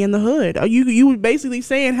Lamborghini in the hood. You were basically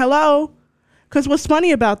saying hello. Because what's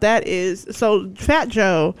funny about that is, so Fat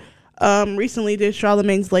Joe recently did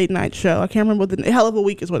Charlamagne's late night show. I can't remember what the Hell of a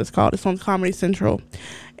Week is what it's called. It's on Comedy Central.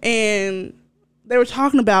 And they were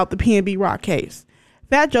talking about the PNB Rock case.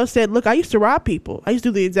 Fat Joe said, look, I used to rob people. I used to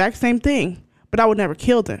do the exact same thing, but I would never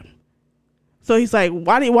kill them. So he's like,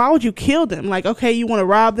 why would you kill them? Like, okay, you want to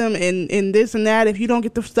rob them and this and that. If you don't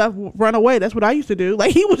get the stuff, run away. That's what I used to do.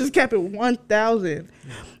 Like, he was just kept it 1,000.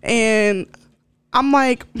 And I'm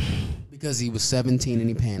like... Because he was 17 and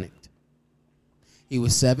he panicked. He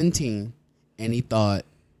was 17 and he thought,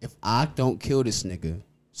 if I don't kill this nigga,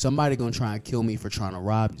 somebody gonna try and kill me for trying to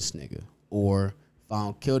rob this nigga. Or... if I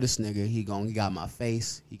don't kill this nigga, he got my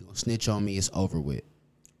face. He gonna snitch on me. It's over with.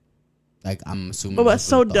 Like, I'm assuming. But that's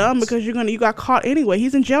so dumb because you got caught anyway.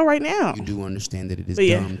 He's in jail right now. You do understand that it is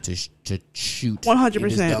dumb to shoot.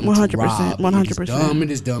 100%. 100%. 100%.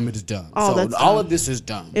 It is dumb. Oh, so all of this is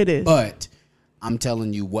dumb. It is. But I'm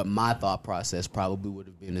telling you what my thought process probably would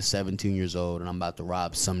have been at 17 years old and I'm about to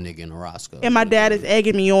rob some nigga in a Roscoe. And my dad is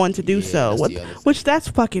egging me on to do so. Which that's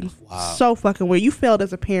fucking so fucking weird. You failed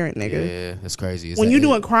as a parent, nigga. Yeah, that's crazy. When you're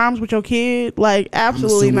doing crimes with your kid, like,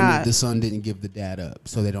 absolutely not. The son didn't give the dad up,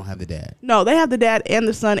 so they don't have the dad. No, they have the dad and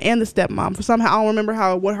the son and the stepmom. For somehow, I don't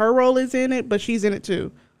remember what her role is in it, but she's in it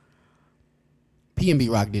too. P&B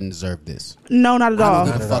Rock didn't deserve this. No, not at all. I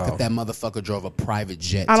don't give a fuck if that motherfucker drove a private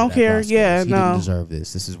jet. I don't care. Yeah, he didn't deserve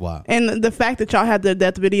this. This is wild. And the fact that y'all had the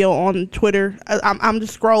death video on Twitter, I'm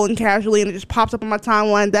just scrolling casually and it just pops up on my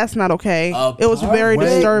timeline. That's not okay. It was very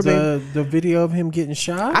disturbing. The video of him getting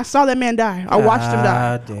shot? I saw that man die. I watched him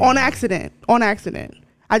die. Damn. On accident.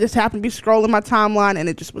 I just happened to be scrolling my timeline and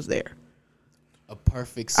it just was there. A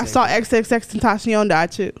perfect segue. I saw XXXTentacion die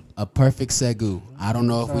too. A perfect segue. I don't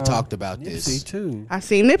know if we talked about Nipsey this. Too. I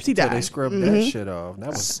seen Nipsey die. So they scrubbed that shit off. That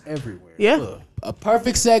was everywhere. Yeah. Ugh. A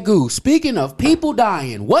perfect segue. Speaking of people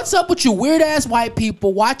dying, what's up with you weird ass white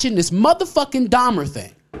people watching this motherfucking Dahmer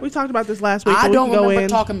thing? We talked about this last week. I don't remember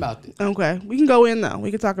talking about this. Okay. We can go in though.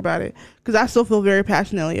 We can talk about it because I still feel very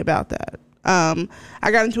passionately about that.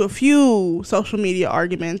 I got into a few social media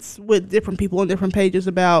arguments with different people on different pages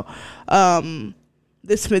about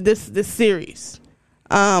this series.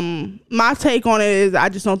 My take on it is I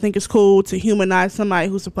just don't think it's cool to humanize somebody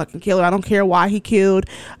who's a fucking killer. I don't care why he killed.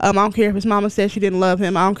 I don't care if his mama said she didn't love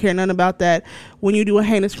him. I don't care nothing about that. When you do a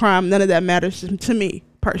heinous crime, none of that matters to me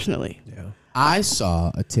personally. Yeah. I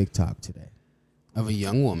saw a TikTok today of a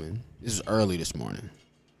young woman. This is early this morning.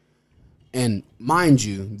 And mind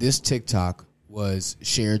you, this TikTok was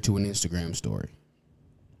shared to an Instagram story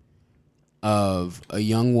of a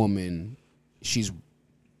young woman. She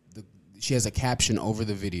has a caption over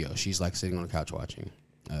the video. She's like sitting on a couch watching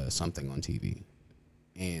something on TV.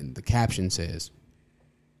 And the caption says,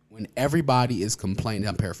 when everybody is complaining,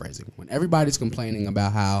 I'm paraphrasing, when everybody's complaining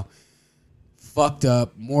about how fucked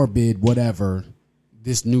up, morbid, whatever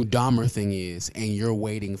this new Dahmer thing is, and you're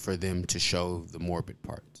waiting for them to show the morbid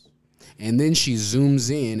parts. And then she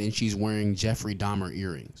zooms in and she's wearing Jeffrey Dahmer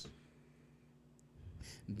earrings.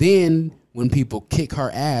 Then when people kick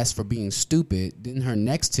her ass for being stupid, then her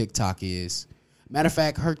next TikTok is, matter of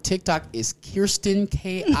fact, her TikTok is Kirsten,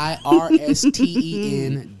 KIRSTEN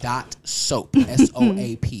 .soap,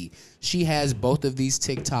 SOAP. She has both of these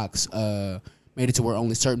TikToks made it to where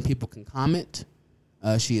only certain people can comment.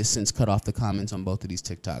 She has since cut off the comments on both of these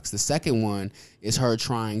TikToks. The second one is her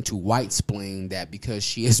trying to white-splain that because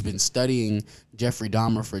she has been studying Jeffrey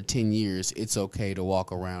Dahmer for 10 years, it's okay to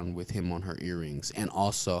walk around with him on her earrings and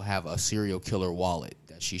also have a serial killer wallet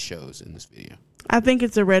that she shows in this video. I think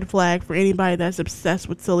it's a red flag for anybody that's obsessed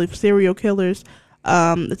with serial killers.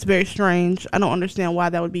 It's very strange. I don't understand why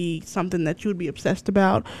that would be something that you would be obsessed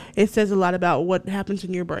about. It says a lot about what happens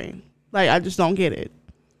in your brain. Like, I just don't get it.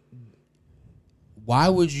 Why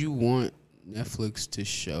would you want Netflix to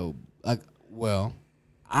show, like, well,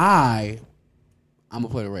 I'm going to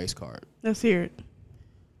play the race card. Let's hear it.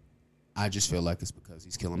 I just feel like it's because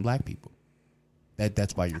he's killing black people.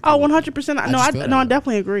 That's why you're cool. 100%. I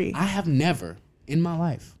definitely agree. I have never, in my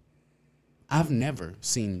life, I've never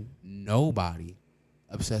seen nobody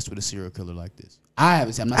obsessed with a serial killer like this. I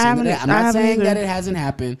haven't seen. I'm not saying that it hasn't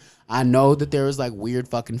happened. I know that there is like weird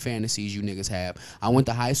fucking fantasies you niggas have. I went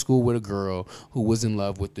to high school with a girl who was in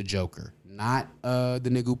love with the Joker, not the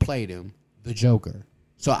nigga who played him, the Joker.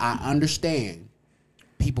 So I understand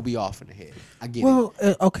people be off in the head. I get it. Well,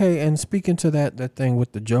 okay. And speaking to that thing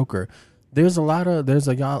with the Joker, there's a lot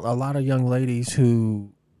of young ladies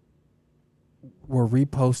who were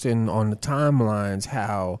reposting on the timelines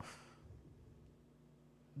how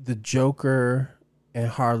the Joker and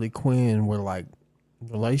Harley Quinn were like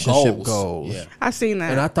relationship goals. Yeah. I seen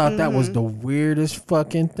that. And I thought that was the weirdest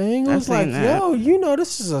fucking thing. I was like, yo,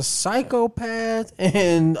 this is a psychopath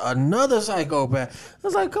and another psychopath. I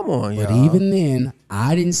was like, come on, But even then,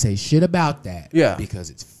 I didn't say shit about that. Yeah. Because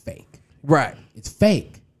it's fake. Right. It's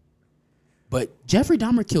fake. But Jeffrey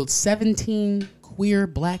Dahmer killed 17 queer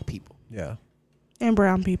black people. Yeah. And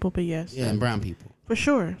brown people, but yes. Yeah, and brown people. For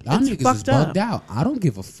sure. Y'all niggas is bugged out. I don't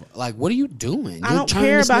give a fuck. Like, what are you doing? I don't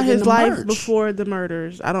care about his life before the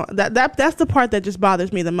murders. I don't. That's the part that just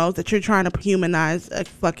bothers me the most. That you're trying to humanize a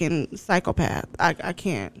fucking psychopath. I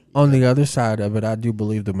can't. On the other side of it, I do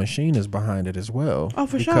believe the machine is behind it as well. Oh,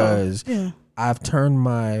 for sure. Because I've turned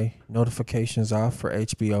my notifications off for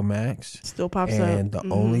HBO Max. Still pops up. And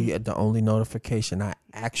the only notification I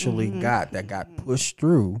actually got that got pushed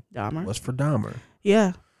through was for Dahmer.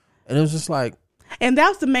 Yeah. And it was just like. And that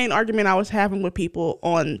was the main argument I was having with people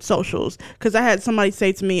on socials. Because I had somebody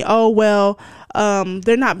say to me, oh, well,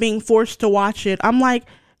 they're not being forced to watch it. I'm like,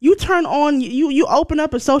 you turn on, you open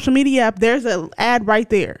up a social media app, there's an ad right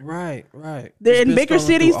there. Right. There in bigger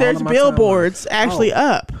cities, there's billboards actually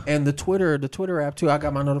up. And the Twitter app too. I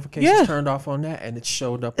got my notifications turned off on that, and it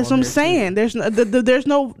showed up. That's what I'm saying. Too. There's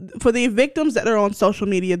no for the victims that are on social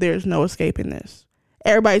media. There's no escaping this.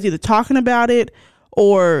 Everybody's either talking about it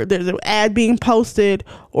or there's an ad being posted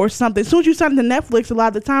or something. As soon as you sign to Netflix, a lot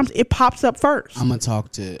of the times it pops up first. I'm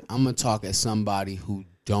gonna talk as somebody who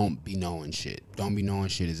don't be knowing shit. Don't be knowing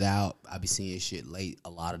shit is out. I be seeing shit late a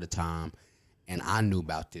lot of the time. And I knew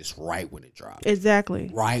about this right when it dropped. Exactly.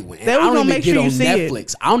 Right when. They was gonna make sure you see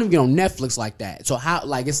Netflix. I don't even get on Netflix like that. So how?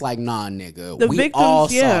 Like it's like, nah, nigga. The we victims, all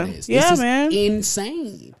saw this. Yeah, this is man.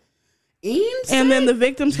 Insane. And then the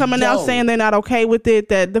victims coming out saying they're not okay with it,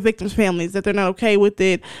 that the victims' families, that they're not okay with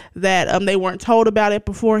it, that they weren't told about it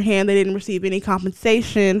beforehand, they didn't receive any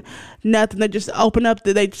compensation, nothing. They just open up,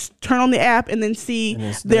 they just turn on the app and then see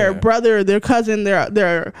their brother, their cousin,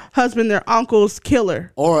 their husband, their uncle's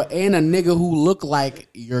killer. And a nigga who look like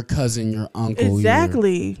your cousin, your uncle.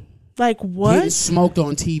 Exactly. Like what? Getting smoked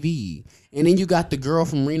on TV. And then you got the girl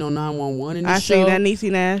from Reno 911 in the show. I seen that,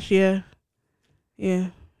 Niecy Nash, yeah.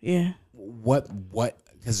 What?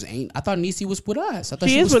 Because I thought Niecy was with us. I thought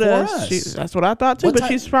she was with for us. That's what I thought too. But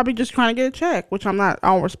she's probably just trying to get a check, which I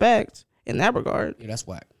don't respect in that regard. Yeah, that's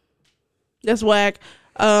whack. That's whack.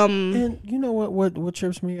 And you know what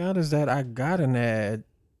trips me out is that I got an ad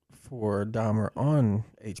for Dahmer on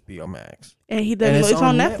HBO Max, and he doesn't. It's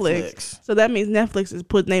on Netflix, so that means Netflix is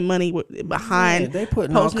putting their money behind. Yeah, they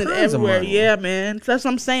putting posting all it kinds everywhere. of money. Yeah, man. So that's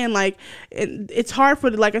what I'm saying. Like, it's hard for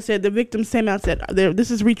like I said, the victims came out and said,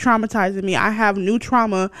 "This is re-traumatizing me. I have new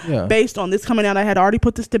trauma based on this coming out. I had already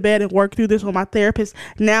put this to bed and worked through this with my therapist.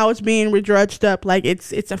 Now it's being redrudged up. Like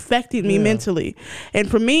it's affecting me mentally. And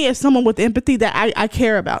for me, as someone with empathy, that I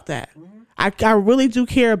care about that. I really do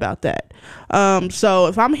care about that. So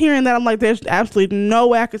if I'm hearing that, I'm like, there's absolutely no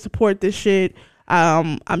way I can support this shit.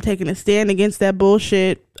 I'm taking a stand against that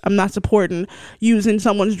bullshit. I'm not supporting using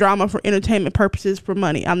someone's drama for entertainment purposes for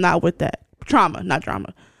money. I'm not with that. Trauma, not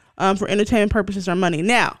drama. For entertainment purposes or money.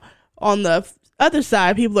 Now, on the other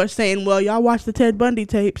side, people are saying, well, y'all watch the Ted Bundy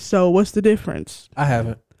tapes, so what's the difference? I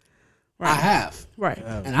haven't. Right. I have. Right.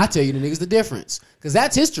 And I tell you the niggas the difference. Because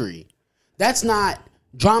that's history. That's not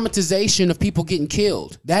dramatization of people getting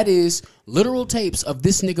killed. That is literal tapes of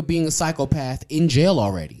this nigga being a psychopath in jail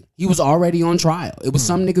already. He was already on trial. It was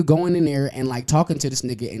some nigga going in there and like talking to this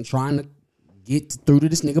nigga and trying to get through to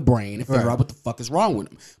this nigga brain and figure out what the fuck is wrong with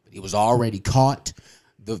him. But he was already caught.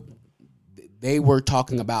 They were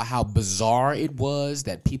talking about how bizarre it was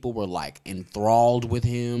that people were like enthralled with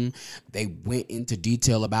him. They went into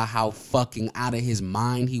detail about how fucking out of his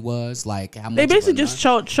mind he was. Like how much they basically just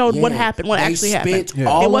showed what happened, what actually happened.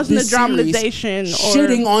 It wasn't a dramatization or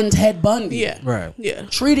shitting on Ted Bundy. Yeah, right. Yeah,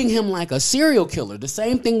 treating him like a serial killer. The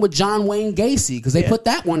same thing with John Wayne Gacy because they put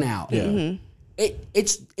that one out. Yeah,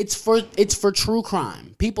 it's for true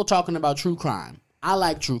crime. People talking about true crime. I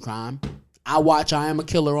like true crime. I watch I Am a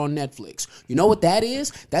Killer on Netflix. You know what that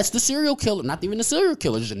is? That's the serial killer. Not even the serial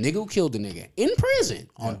killer. Just a nigga who killed a nigga. In prison.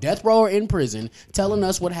 On death row or in prison. Telling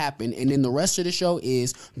us what happened. And then the rest of the show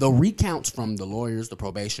is the recounts from the lawyers, the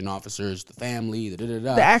probation officers, the family, the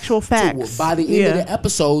actual facts. So by the end of the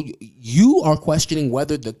episode, you are questioning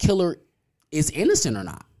whether the killer is innocent or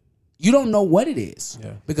not. You don't know what it is.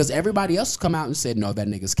 Yeah. Because everybody else has come out and said, no, that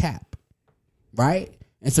nigga's cap. Right?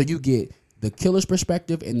 And so you get the killer's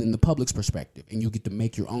perspective and then the public's perspective. And you get to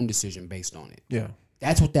make your own decision based on it. Yeah.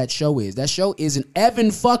 That's what that show is. That show is an Evan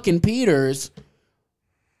fucking Peters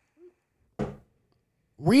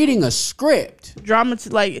reading a script. Drama,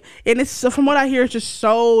 like, and it's from what I hear, it's just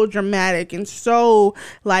so dramatic and so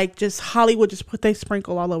like just Hollywood just put they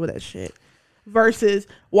sprinkle all over that shit. Versus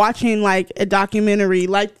watching like a documentary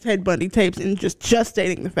like Ted Bundy tapes and just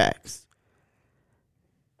stating the facts.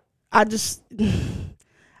 I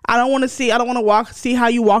don't want to see how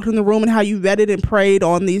you walked in the room and how you vetted and preyed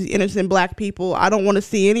on these innocent black people. I don't want to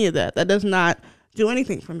see any of that. That does not do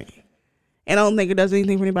anything for me. And I don't think it does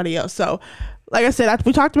anything for anybody else. So, like I said,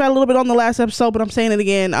 we talked about it a little bit on the last episode, but I'm saying it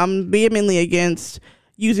again. I'm vehemently against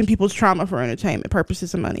using people's trauma for entertainment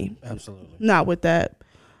purposes and money. Absolutely. Not with that.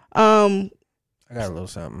 I got a little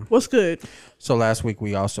something. What's good? So last week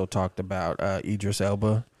we also talked about Idris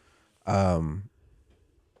Elba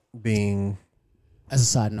being... As a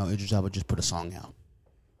side note, Idris Elba just put a song out.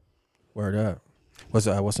 Word up. What's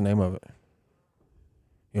the name of it?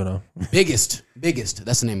 You know? Biggest.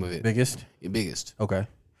 That's the name of it. Biggest? Yeah, Biggest. Okay.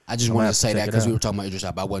 I just wanted to say that because we were talking about Idris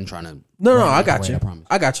Elba. I wasn't trying to... No, I got you.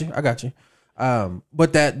 I got you.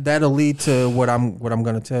 But that'll lead to what I'm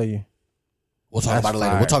going to tell you. We'll talk about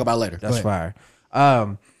it later. That's fire.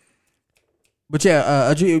 But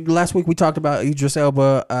yeah, last week we talked about Idris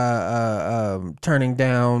Elba turning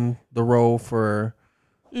down the role for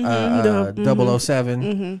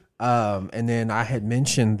 007. And then I had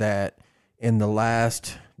mentioned that in the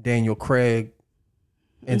last Daniel Craig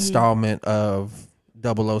installment of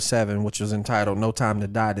 007, which was entitled No Time to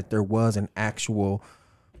Die, that there was an actual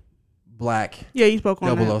black you spoke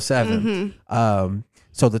on 007.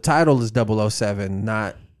 So the title is 007,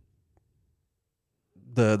 not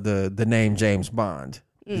the name James Bond.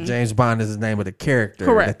 James Bond is the name of the character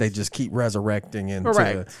that they just keep resurrecting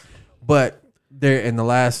into. But there in the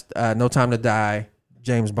last No Time to Die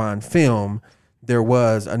James Bond film, there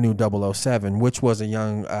was a new 007, which was a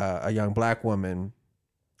young black woman.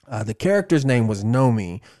 The character's name was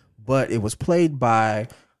Nomi, but it was played by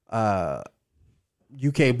UK-born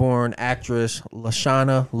actress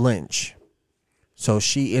Lashana Lynch. So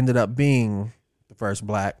she ended up being the first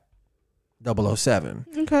black 007.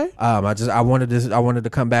 Okay. I wanted to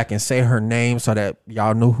come back and say her name so that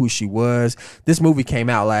y'all knew who she was. This movie came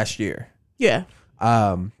out last year. Yeah.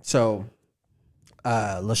 So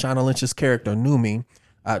Lashana Lynch's character Nomi,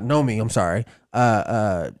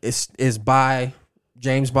 is by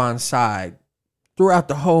James Bond's side throughout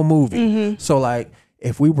the whole movie. So like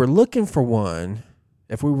if we were looking for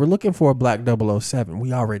a black 007,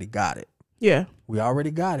 we already got it. Yeah. We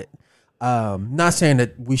already got it. Not saying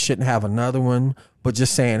that we shouldn't have another one, but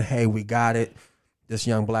just saying, hey, we got it. This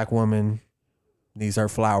young black woman needs her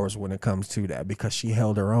flowers when it comes to that, because she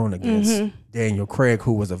held her own against Daniel Craig,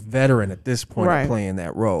 who was a veteran at this point of playing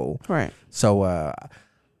that role. Right. So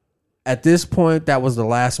at this point, that was the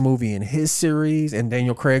last movie in his series and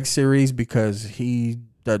Daniel Craig's series, because he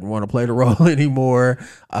doesn't want to play the role anymore.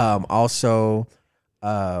 Also,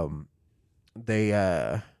 they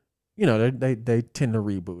tend to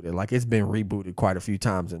reboot it. Like, it's been rebooted quite a few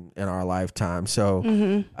times in our lifetime. So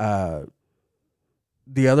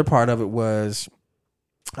the other part of it was,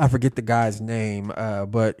 I forget the guy's name,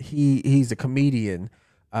 but he's a comedian.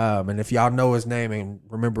 And if y'all know his name and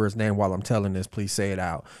remember his name while I'm telling this, please say it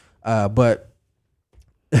out. But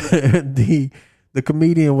the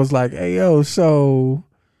comedian was like, hey, yo, so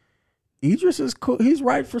Idris is cool. He's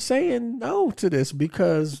right for saying no to this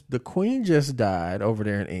because the Queen just died over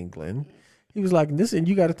there in England. He was like, listen,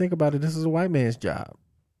 you got to think about it. This is a white man's job.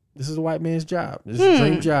 This is a white man's job. This is a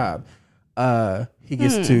dream job. He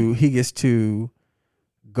gets to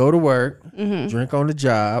go to work, drink on the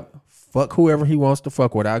job, fuck whoever he wants to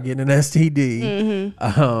fuck without getting an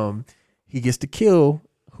STD. He gets to kill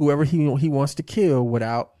whoever he wants to kill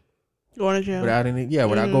without going to jail. Without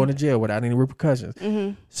going to jail, without any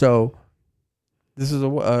repercussions. So this is a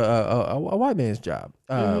white man's job,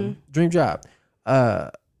 dream job.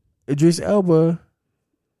 Idris Elba,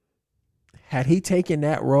 had he taken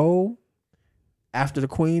that role after the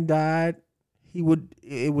Queen died, it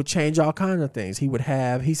would change all kinds of things. He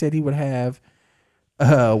said he would have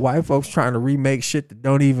white folks trying to remake shit that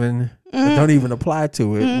don't even apply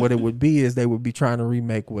to it. What it would be is they would be trying to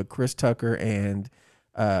remake what Chris Tucker and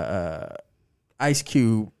Ice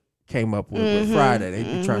Cube came up with Friday.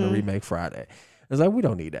 They'd be trying to remake Friday. It's like, we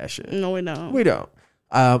don't need that shit. No, we don't. We don't.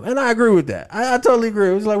 And I agree with that. I totally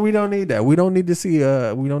agree. It's like, we don't need that. We don't need to see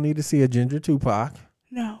a ginger Tupac.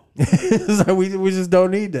 No. It's like, we just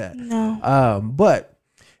don't need that. No. But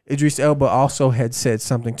Idris Elba also had said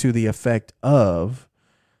something to the effect of,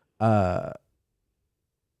 it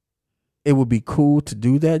would be cool to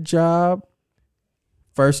do that job.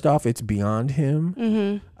 First off, it's beyond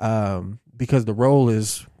him, because the role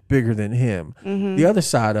is bigger than him. The other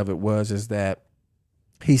side of it is that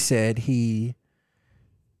he said it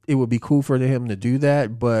would be cool for him to do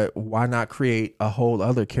that, but why not create a whole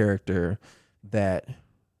other character that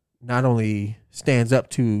not only stands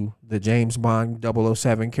up to the James Bond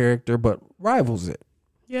 007 character, but rivals it?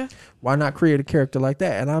 Yeah. Why not create a character like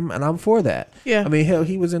that? And I'm for that. Yeah. I mean, hell,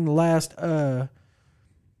 he was in the last what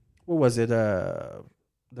was it? The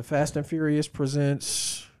Fast and Furious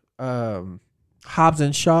presents Hobbs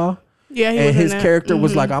and Shaw. Yeah, and his character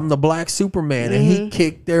was like, I'm the black Superman, and he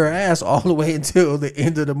kicked their ass all the way until the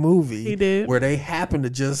end of the movie. He did. Where they happened to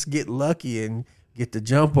just get lucky and get the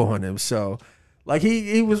jump on him. So, like,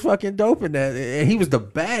 he was fucking dope in that, and he was the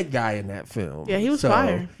bad guy in that film. Yeah, he was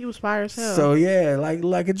fire. He was fire as hell. So yeah,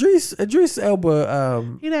 like Idris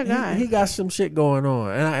Elba, he that guy. He got some shit going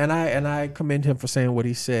on, and I commend him for saying what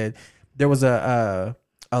he said. There was a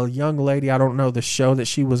young lady, I don't know the show that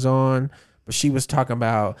she was on, but she was talking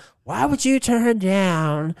about, why would you turn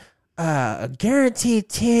down a guaranteed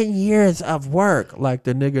 10 years of work? Like,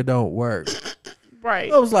 the nigga don't work.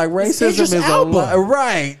 Right. I was like, racism is alive.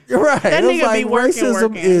 Right. That nigga like, be working.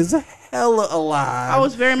 Racism is hella alive. I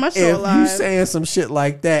was very much so alive. If you saying some shit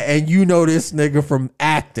like that and you know this nigga from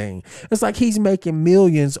acting, it's like he's making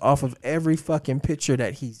millions off of every fucking picture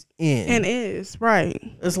that he's in. And is, right.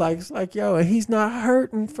 It's like, yo, and he's not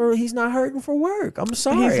hurting for work. I'm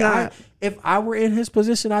sorry. He's not. If I were in his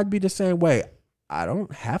position, I'd be the same way. I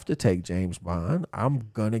don't have to take James Bond. I'm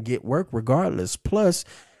gonna get work regardless. Plus,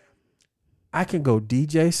 I can go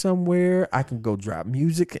DJ somewhere. I can go drop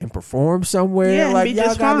music and perform somewhere. Yeah, like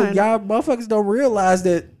y'all motherfuckers don't realize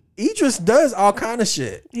that Idris does all kind of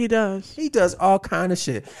shit. He does. He does all kind of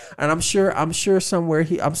shit, and I'm sure somewhere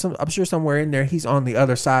I'm sure somewhere in there he's on the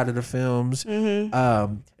other side of the films,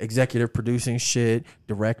 executive producing shit,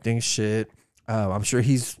 directing shit. I'm sure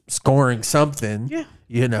he's scoring something. Yeah.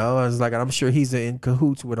 You know, I was like, I'm sure he's in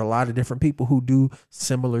cahoots with a lot of different people who do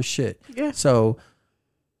similar shit. Yeah. So,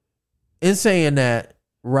 in saying that,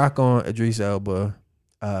 rock on Idris Elba.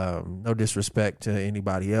 No disrespect to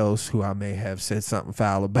anybody else who I may have said something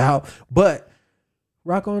foul about, but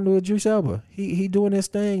rock on to Idris Elba. He doing his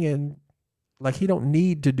thing, and like he don't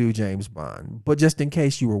need to do James Bond. But just in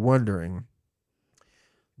case you were wondering,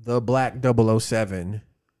 the Black 007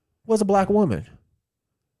 was a black woman,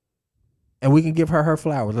 and we can give her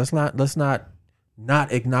flowers. Let's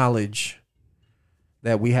not acknowledge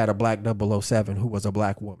that we had a Black 007 who was a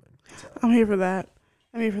black woman. I'm here for that.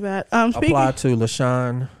 Apply to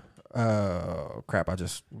LaShawn. Crap! I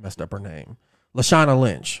just messed up her name. Lashana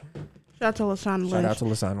Lynch. Shout out to Lashana Lynch.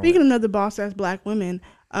 Speaking of another boss ass black women,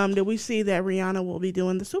 did we see that Rihanna will be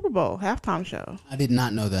doing the Super Bowl halftime show? I did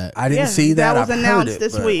not know that. I didn't see that. That was announced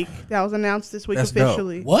this week. That was announced this week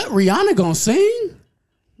officially. Dope. What? Rihanna gonna sing?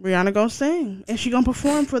 Rihanna gonna sing, and she gonna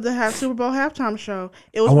perform for the Super Bowl halftime show.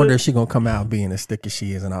 I wonder if she gonna come out being as thick as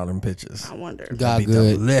she is in all them pictures. I wonder. God,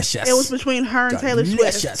 good. Delicious. It was between her and Taylor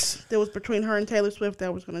Swift. It was between her and Taylor Swift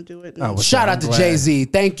that was gonna do it. Shout out to Jay-Z.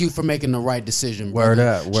 Thank you for making the right decision. Word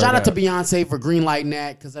up. Shout out to Beyonce for greenlighting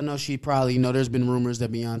that, because I know she probably, there's been rumors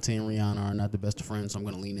that Beyonce and Rihanna are not the best of friends, so I'm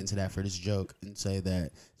gonna lean into that for this joke and say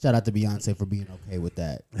that shout out to Beyonce for being okay with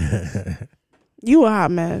that. You a hot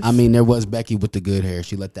mess. I mean, there was Becky with the good hair.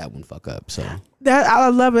 She let that one fuck up. So that I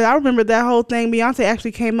love it. I remember that whole thing. Beyonce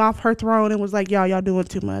actually came off her throne and was like, y'all doing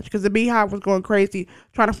too much. Because the Beehive was going crazy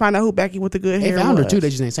trying to find out who Becky with the good hair was. They found her too. They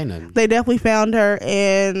just didn't say nothing. They definitely found her.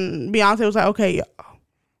 And Beyonce was like, okay, y'all,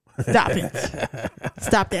 stop it.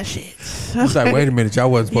 Stop that shit. It's like, wait a minute. Y'all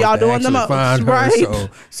wasn't supposed to actually find her. Right? So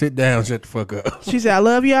sit down, shut the fuck up. She said, I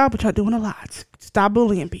love y'all, but y'all doing a lot. Stop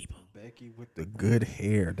bullying people. With the good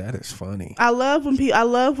hair, that is funny. I love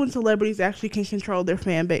when celebrities actually can control their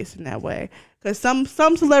fan base in that way. Because some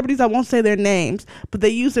celebrities, I won't say their names, but they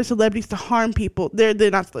use their celebrities to harm people. They're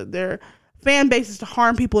not their fan bases to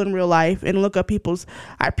harm people in real life and look up people's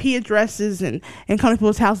IP addresses and come to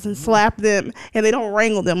people's houses and slap them, and they don't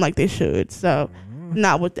wrangle them like they should. So,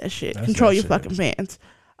 not with that shit. Control your fucking fans.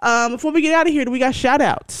 Before we get out of here, do we got shout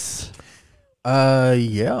outs?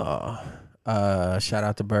 Yeah. Shout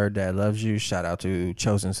out to Bird Dad Loves You. Shout out to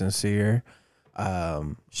Chosen Sincere.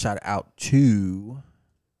 Shout out to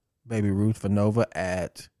Baby Ruth Vanova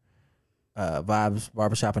at Vibes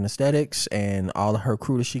Barbershop and Aesthetics and all of her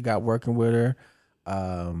crew that she got working with her.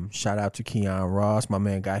 Shout out to Keon Ross. My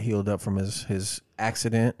man got healed up from his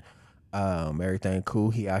accident. Everything cool.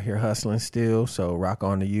 He out here hustling still. So rock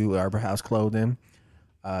on to you, Urban House Clothing.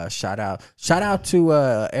 Shout out to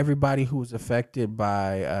everybody who was affected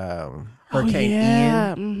by Hurricane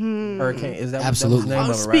Ian. Mm-hmm. Hurricane, is that absolutely that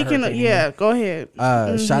was the name of it, right? Speaking of, yeah, go ahead.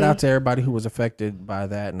 Shout out to everybody who was affected by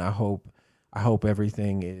that, and I hope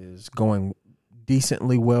everything is going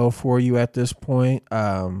decently well for you at this point.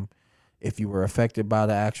 If you were affected by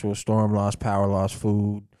the actual storm, lost power, lost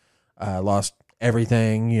food, lost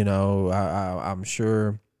everything, I'm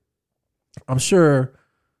sure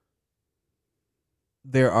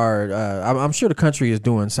there are. I'm sure the country is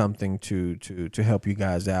doing something to help you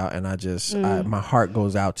guys out, and my heart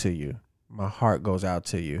goes out to you. My heart goes out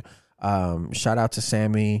to you. Shout out to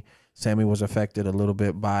Sammy. Sammy was affected a little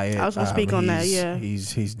bit by it. I was gonna speak on that. Yeah,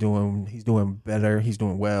 he's doing better. He's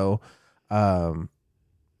doing well. Shout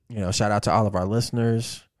out to all of our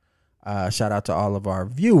listeners. Shout out to all of our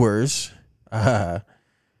viewers.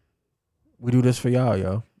 We do this for y'all,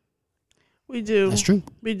 yo. We do. That's true.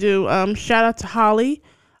 We do. Shout out to Holly.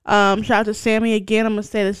 Shout out to Sammy again. I'm gonna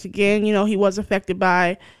say this again. He was affected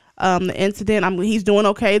by the incident. He's doing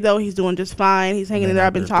okay though. He's doing just fine. He's hanging in there.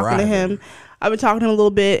 I've been talking to him a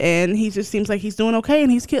little bit, and he just seems like he's doing okay,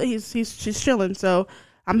 and he's chilling. So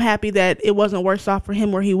I'm happy that it wasn't worse off for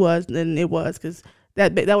him where he was than it was, because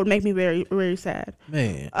That would make me very, very sad.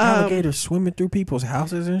 Man, alligators swimming through people's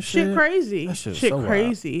houses and shit. Shit crazy. That shit so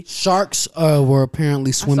crazy. Wild. Sharks were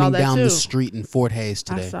apparently swimming down the street in Fort Hays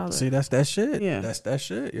today. I saw that. See, that's that shit. Yeah. That's that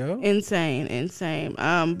shit, yo. Insane.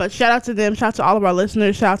 But shout out to them. Shout out to all of our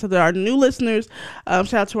listeners. Shout out to our new listeners.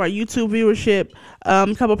 Shout out to our YouTube viewership.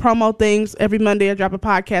 A couple promo things. Every Monday I drop a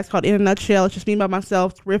podcast called In a Nutshell. It's just me by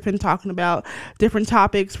myself riffing, talking about different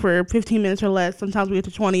topics for 15 minutes or less. Sometimes we get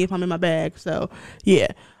to 20 if I'm in my bag. So yeah.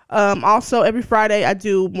 Also every Friday I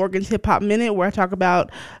do Morgan's Hip Hop Minute, where I talk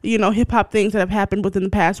about, hip hop things that have happened within the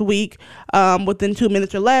past week, within 2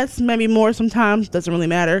 minutes or less, maybe more sometimes, doesn't really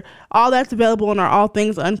matter. All that's available on our All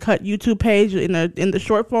Things Uncut YouTube page in the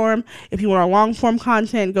short form. If you want our long form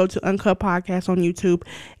content, go to Uncut Podcast on YouTube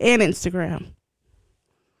and Instagram.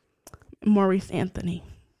 Maurice Anthony.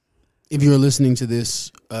 If you're listening to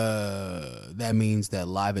this, that means that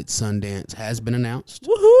Live at Sundance has been announced.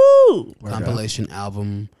 Woohoo! Compilation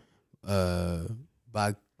album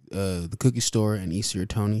by the Cookie Store and Easier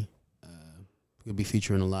Tony. We'll be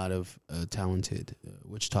featuring a lot of talented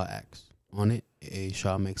Wichita acts on it. A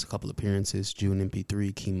Shaw makes a couple appearances. June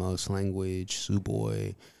MP3, Chemo Slanguage,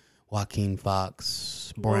 Suboy, Joaquin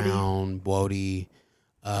Fox, Brown, Bodie.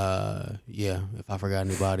 If I forgot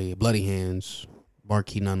anybody, Bloody Hands,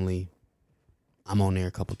 Marquis Nunley. I'm on there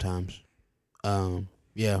a couple times.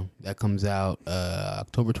 That comes out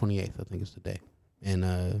October 28th, I think is the day.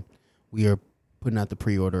 And we are putting out the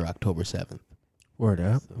pre-order October 7th. Word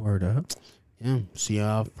up. Yeah, see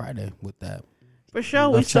y'all Friday with that. For sure,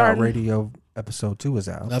 Love Child Radio episode 2 is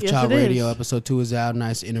out. Love Child Radio episode 2 is out.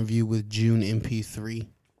 Nice interview with June MP3.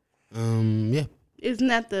 Isn't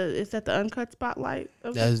that the uncut spotlight?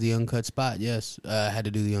 That is the uncut spot. Yes, I had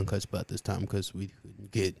to do the uncut spot this time because we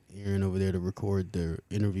couldn't get Aaron over there to record the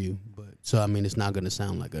interview. But it's not going to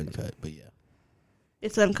sound like uncut. But yeah,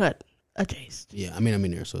 it's uncut adjacent. Yeah, I'm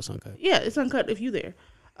in there, so it's uncut. Yeah, it's uncut if you there.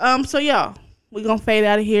 So y'all, we're gonna fade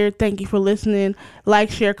out of here. Thank you for listening.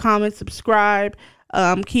 Like, share, comment, subscribe.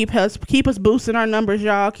 Keep us boosting our numbers,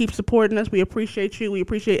 y'all. Keep supporting us. We appreciate you. We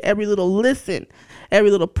appreciate every little listen, every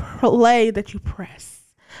little play that you press.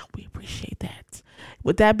 We appreciate that.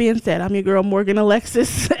 With that being said, I'm your girl Morgan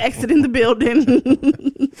Alexis, exiting the building.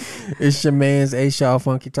 It's your man's A-Shaw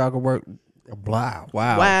Funky Talker work. Blah.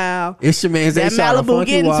 Wow. It's your man's that A-Shaw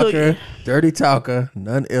Funky Walker, you. Dirty Talker,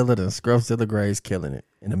 none iller than Scrubs to the Graves, killing it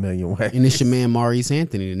in a million ways. And it's your man Maurice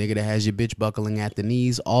Anthony, the nigga that has your bitch buckling at the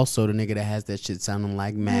knees. Also the nigga that has that shit sounding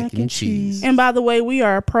like mac and cheese. And by the way, we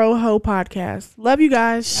are a pro ho podcast. Love you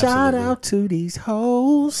guys. Shout out to these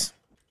hoes.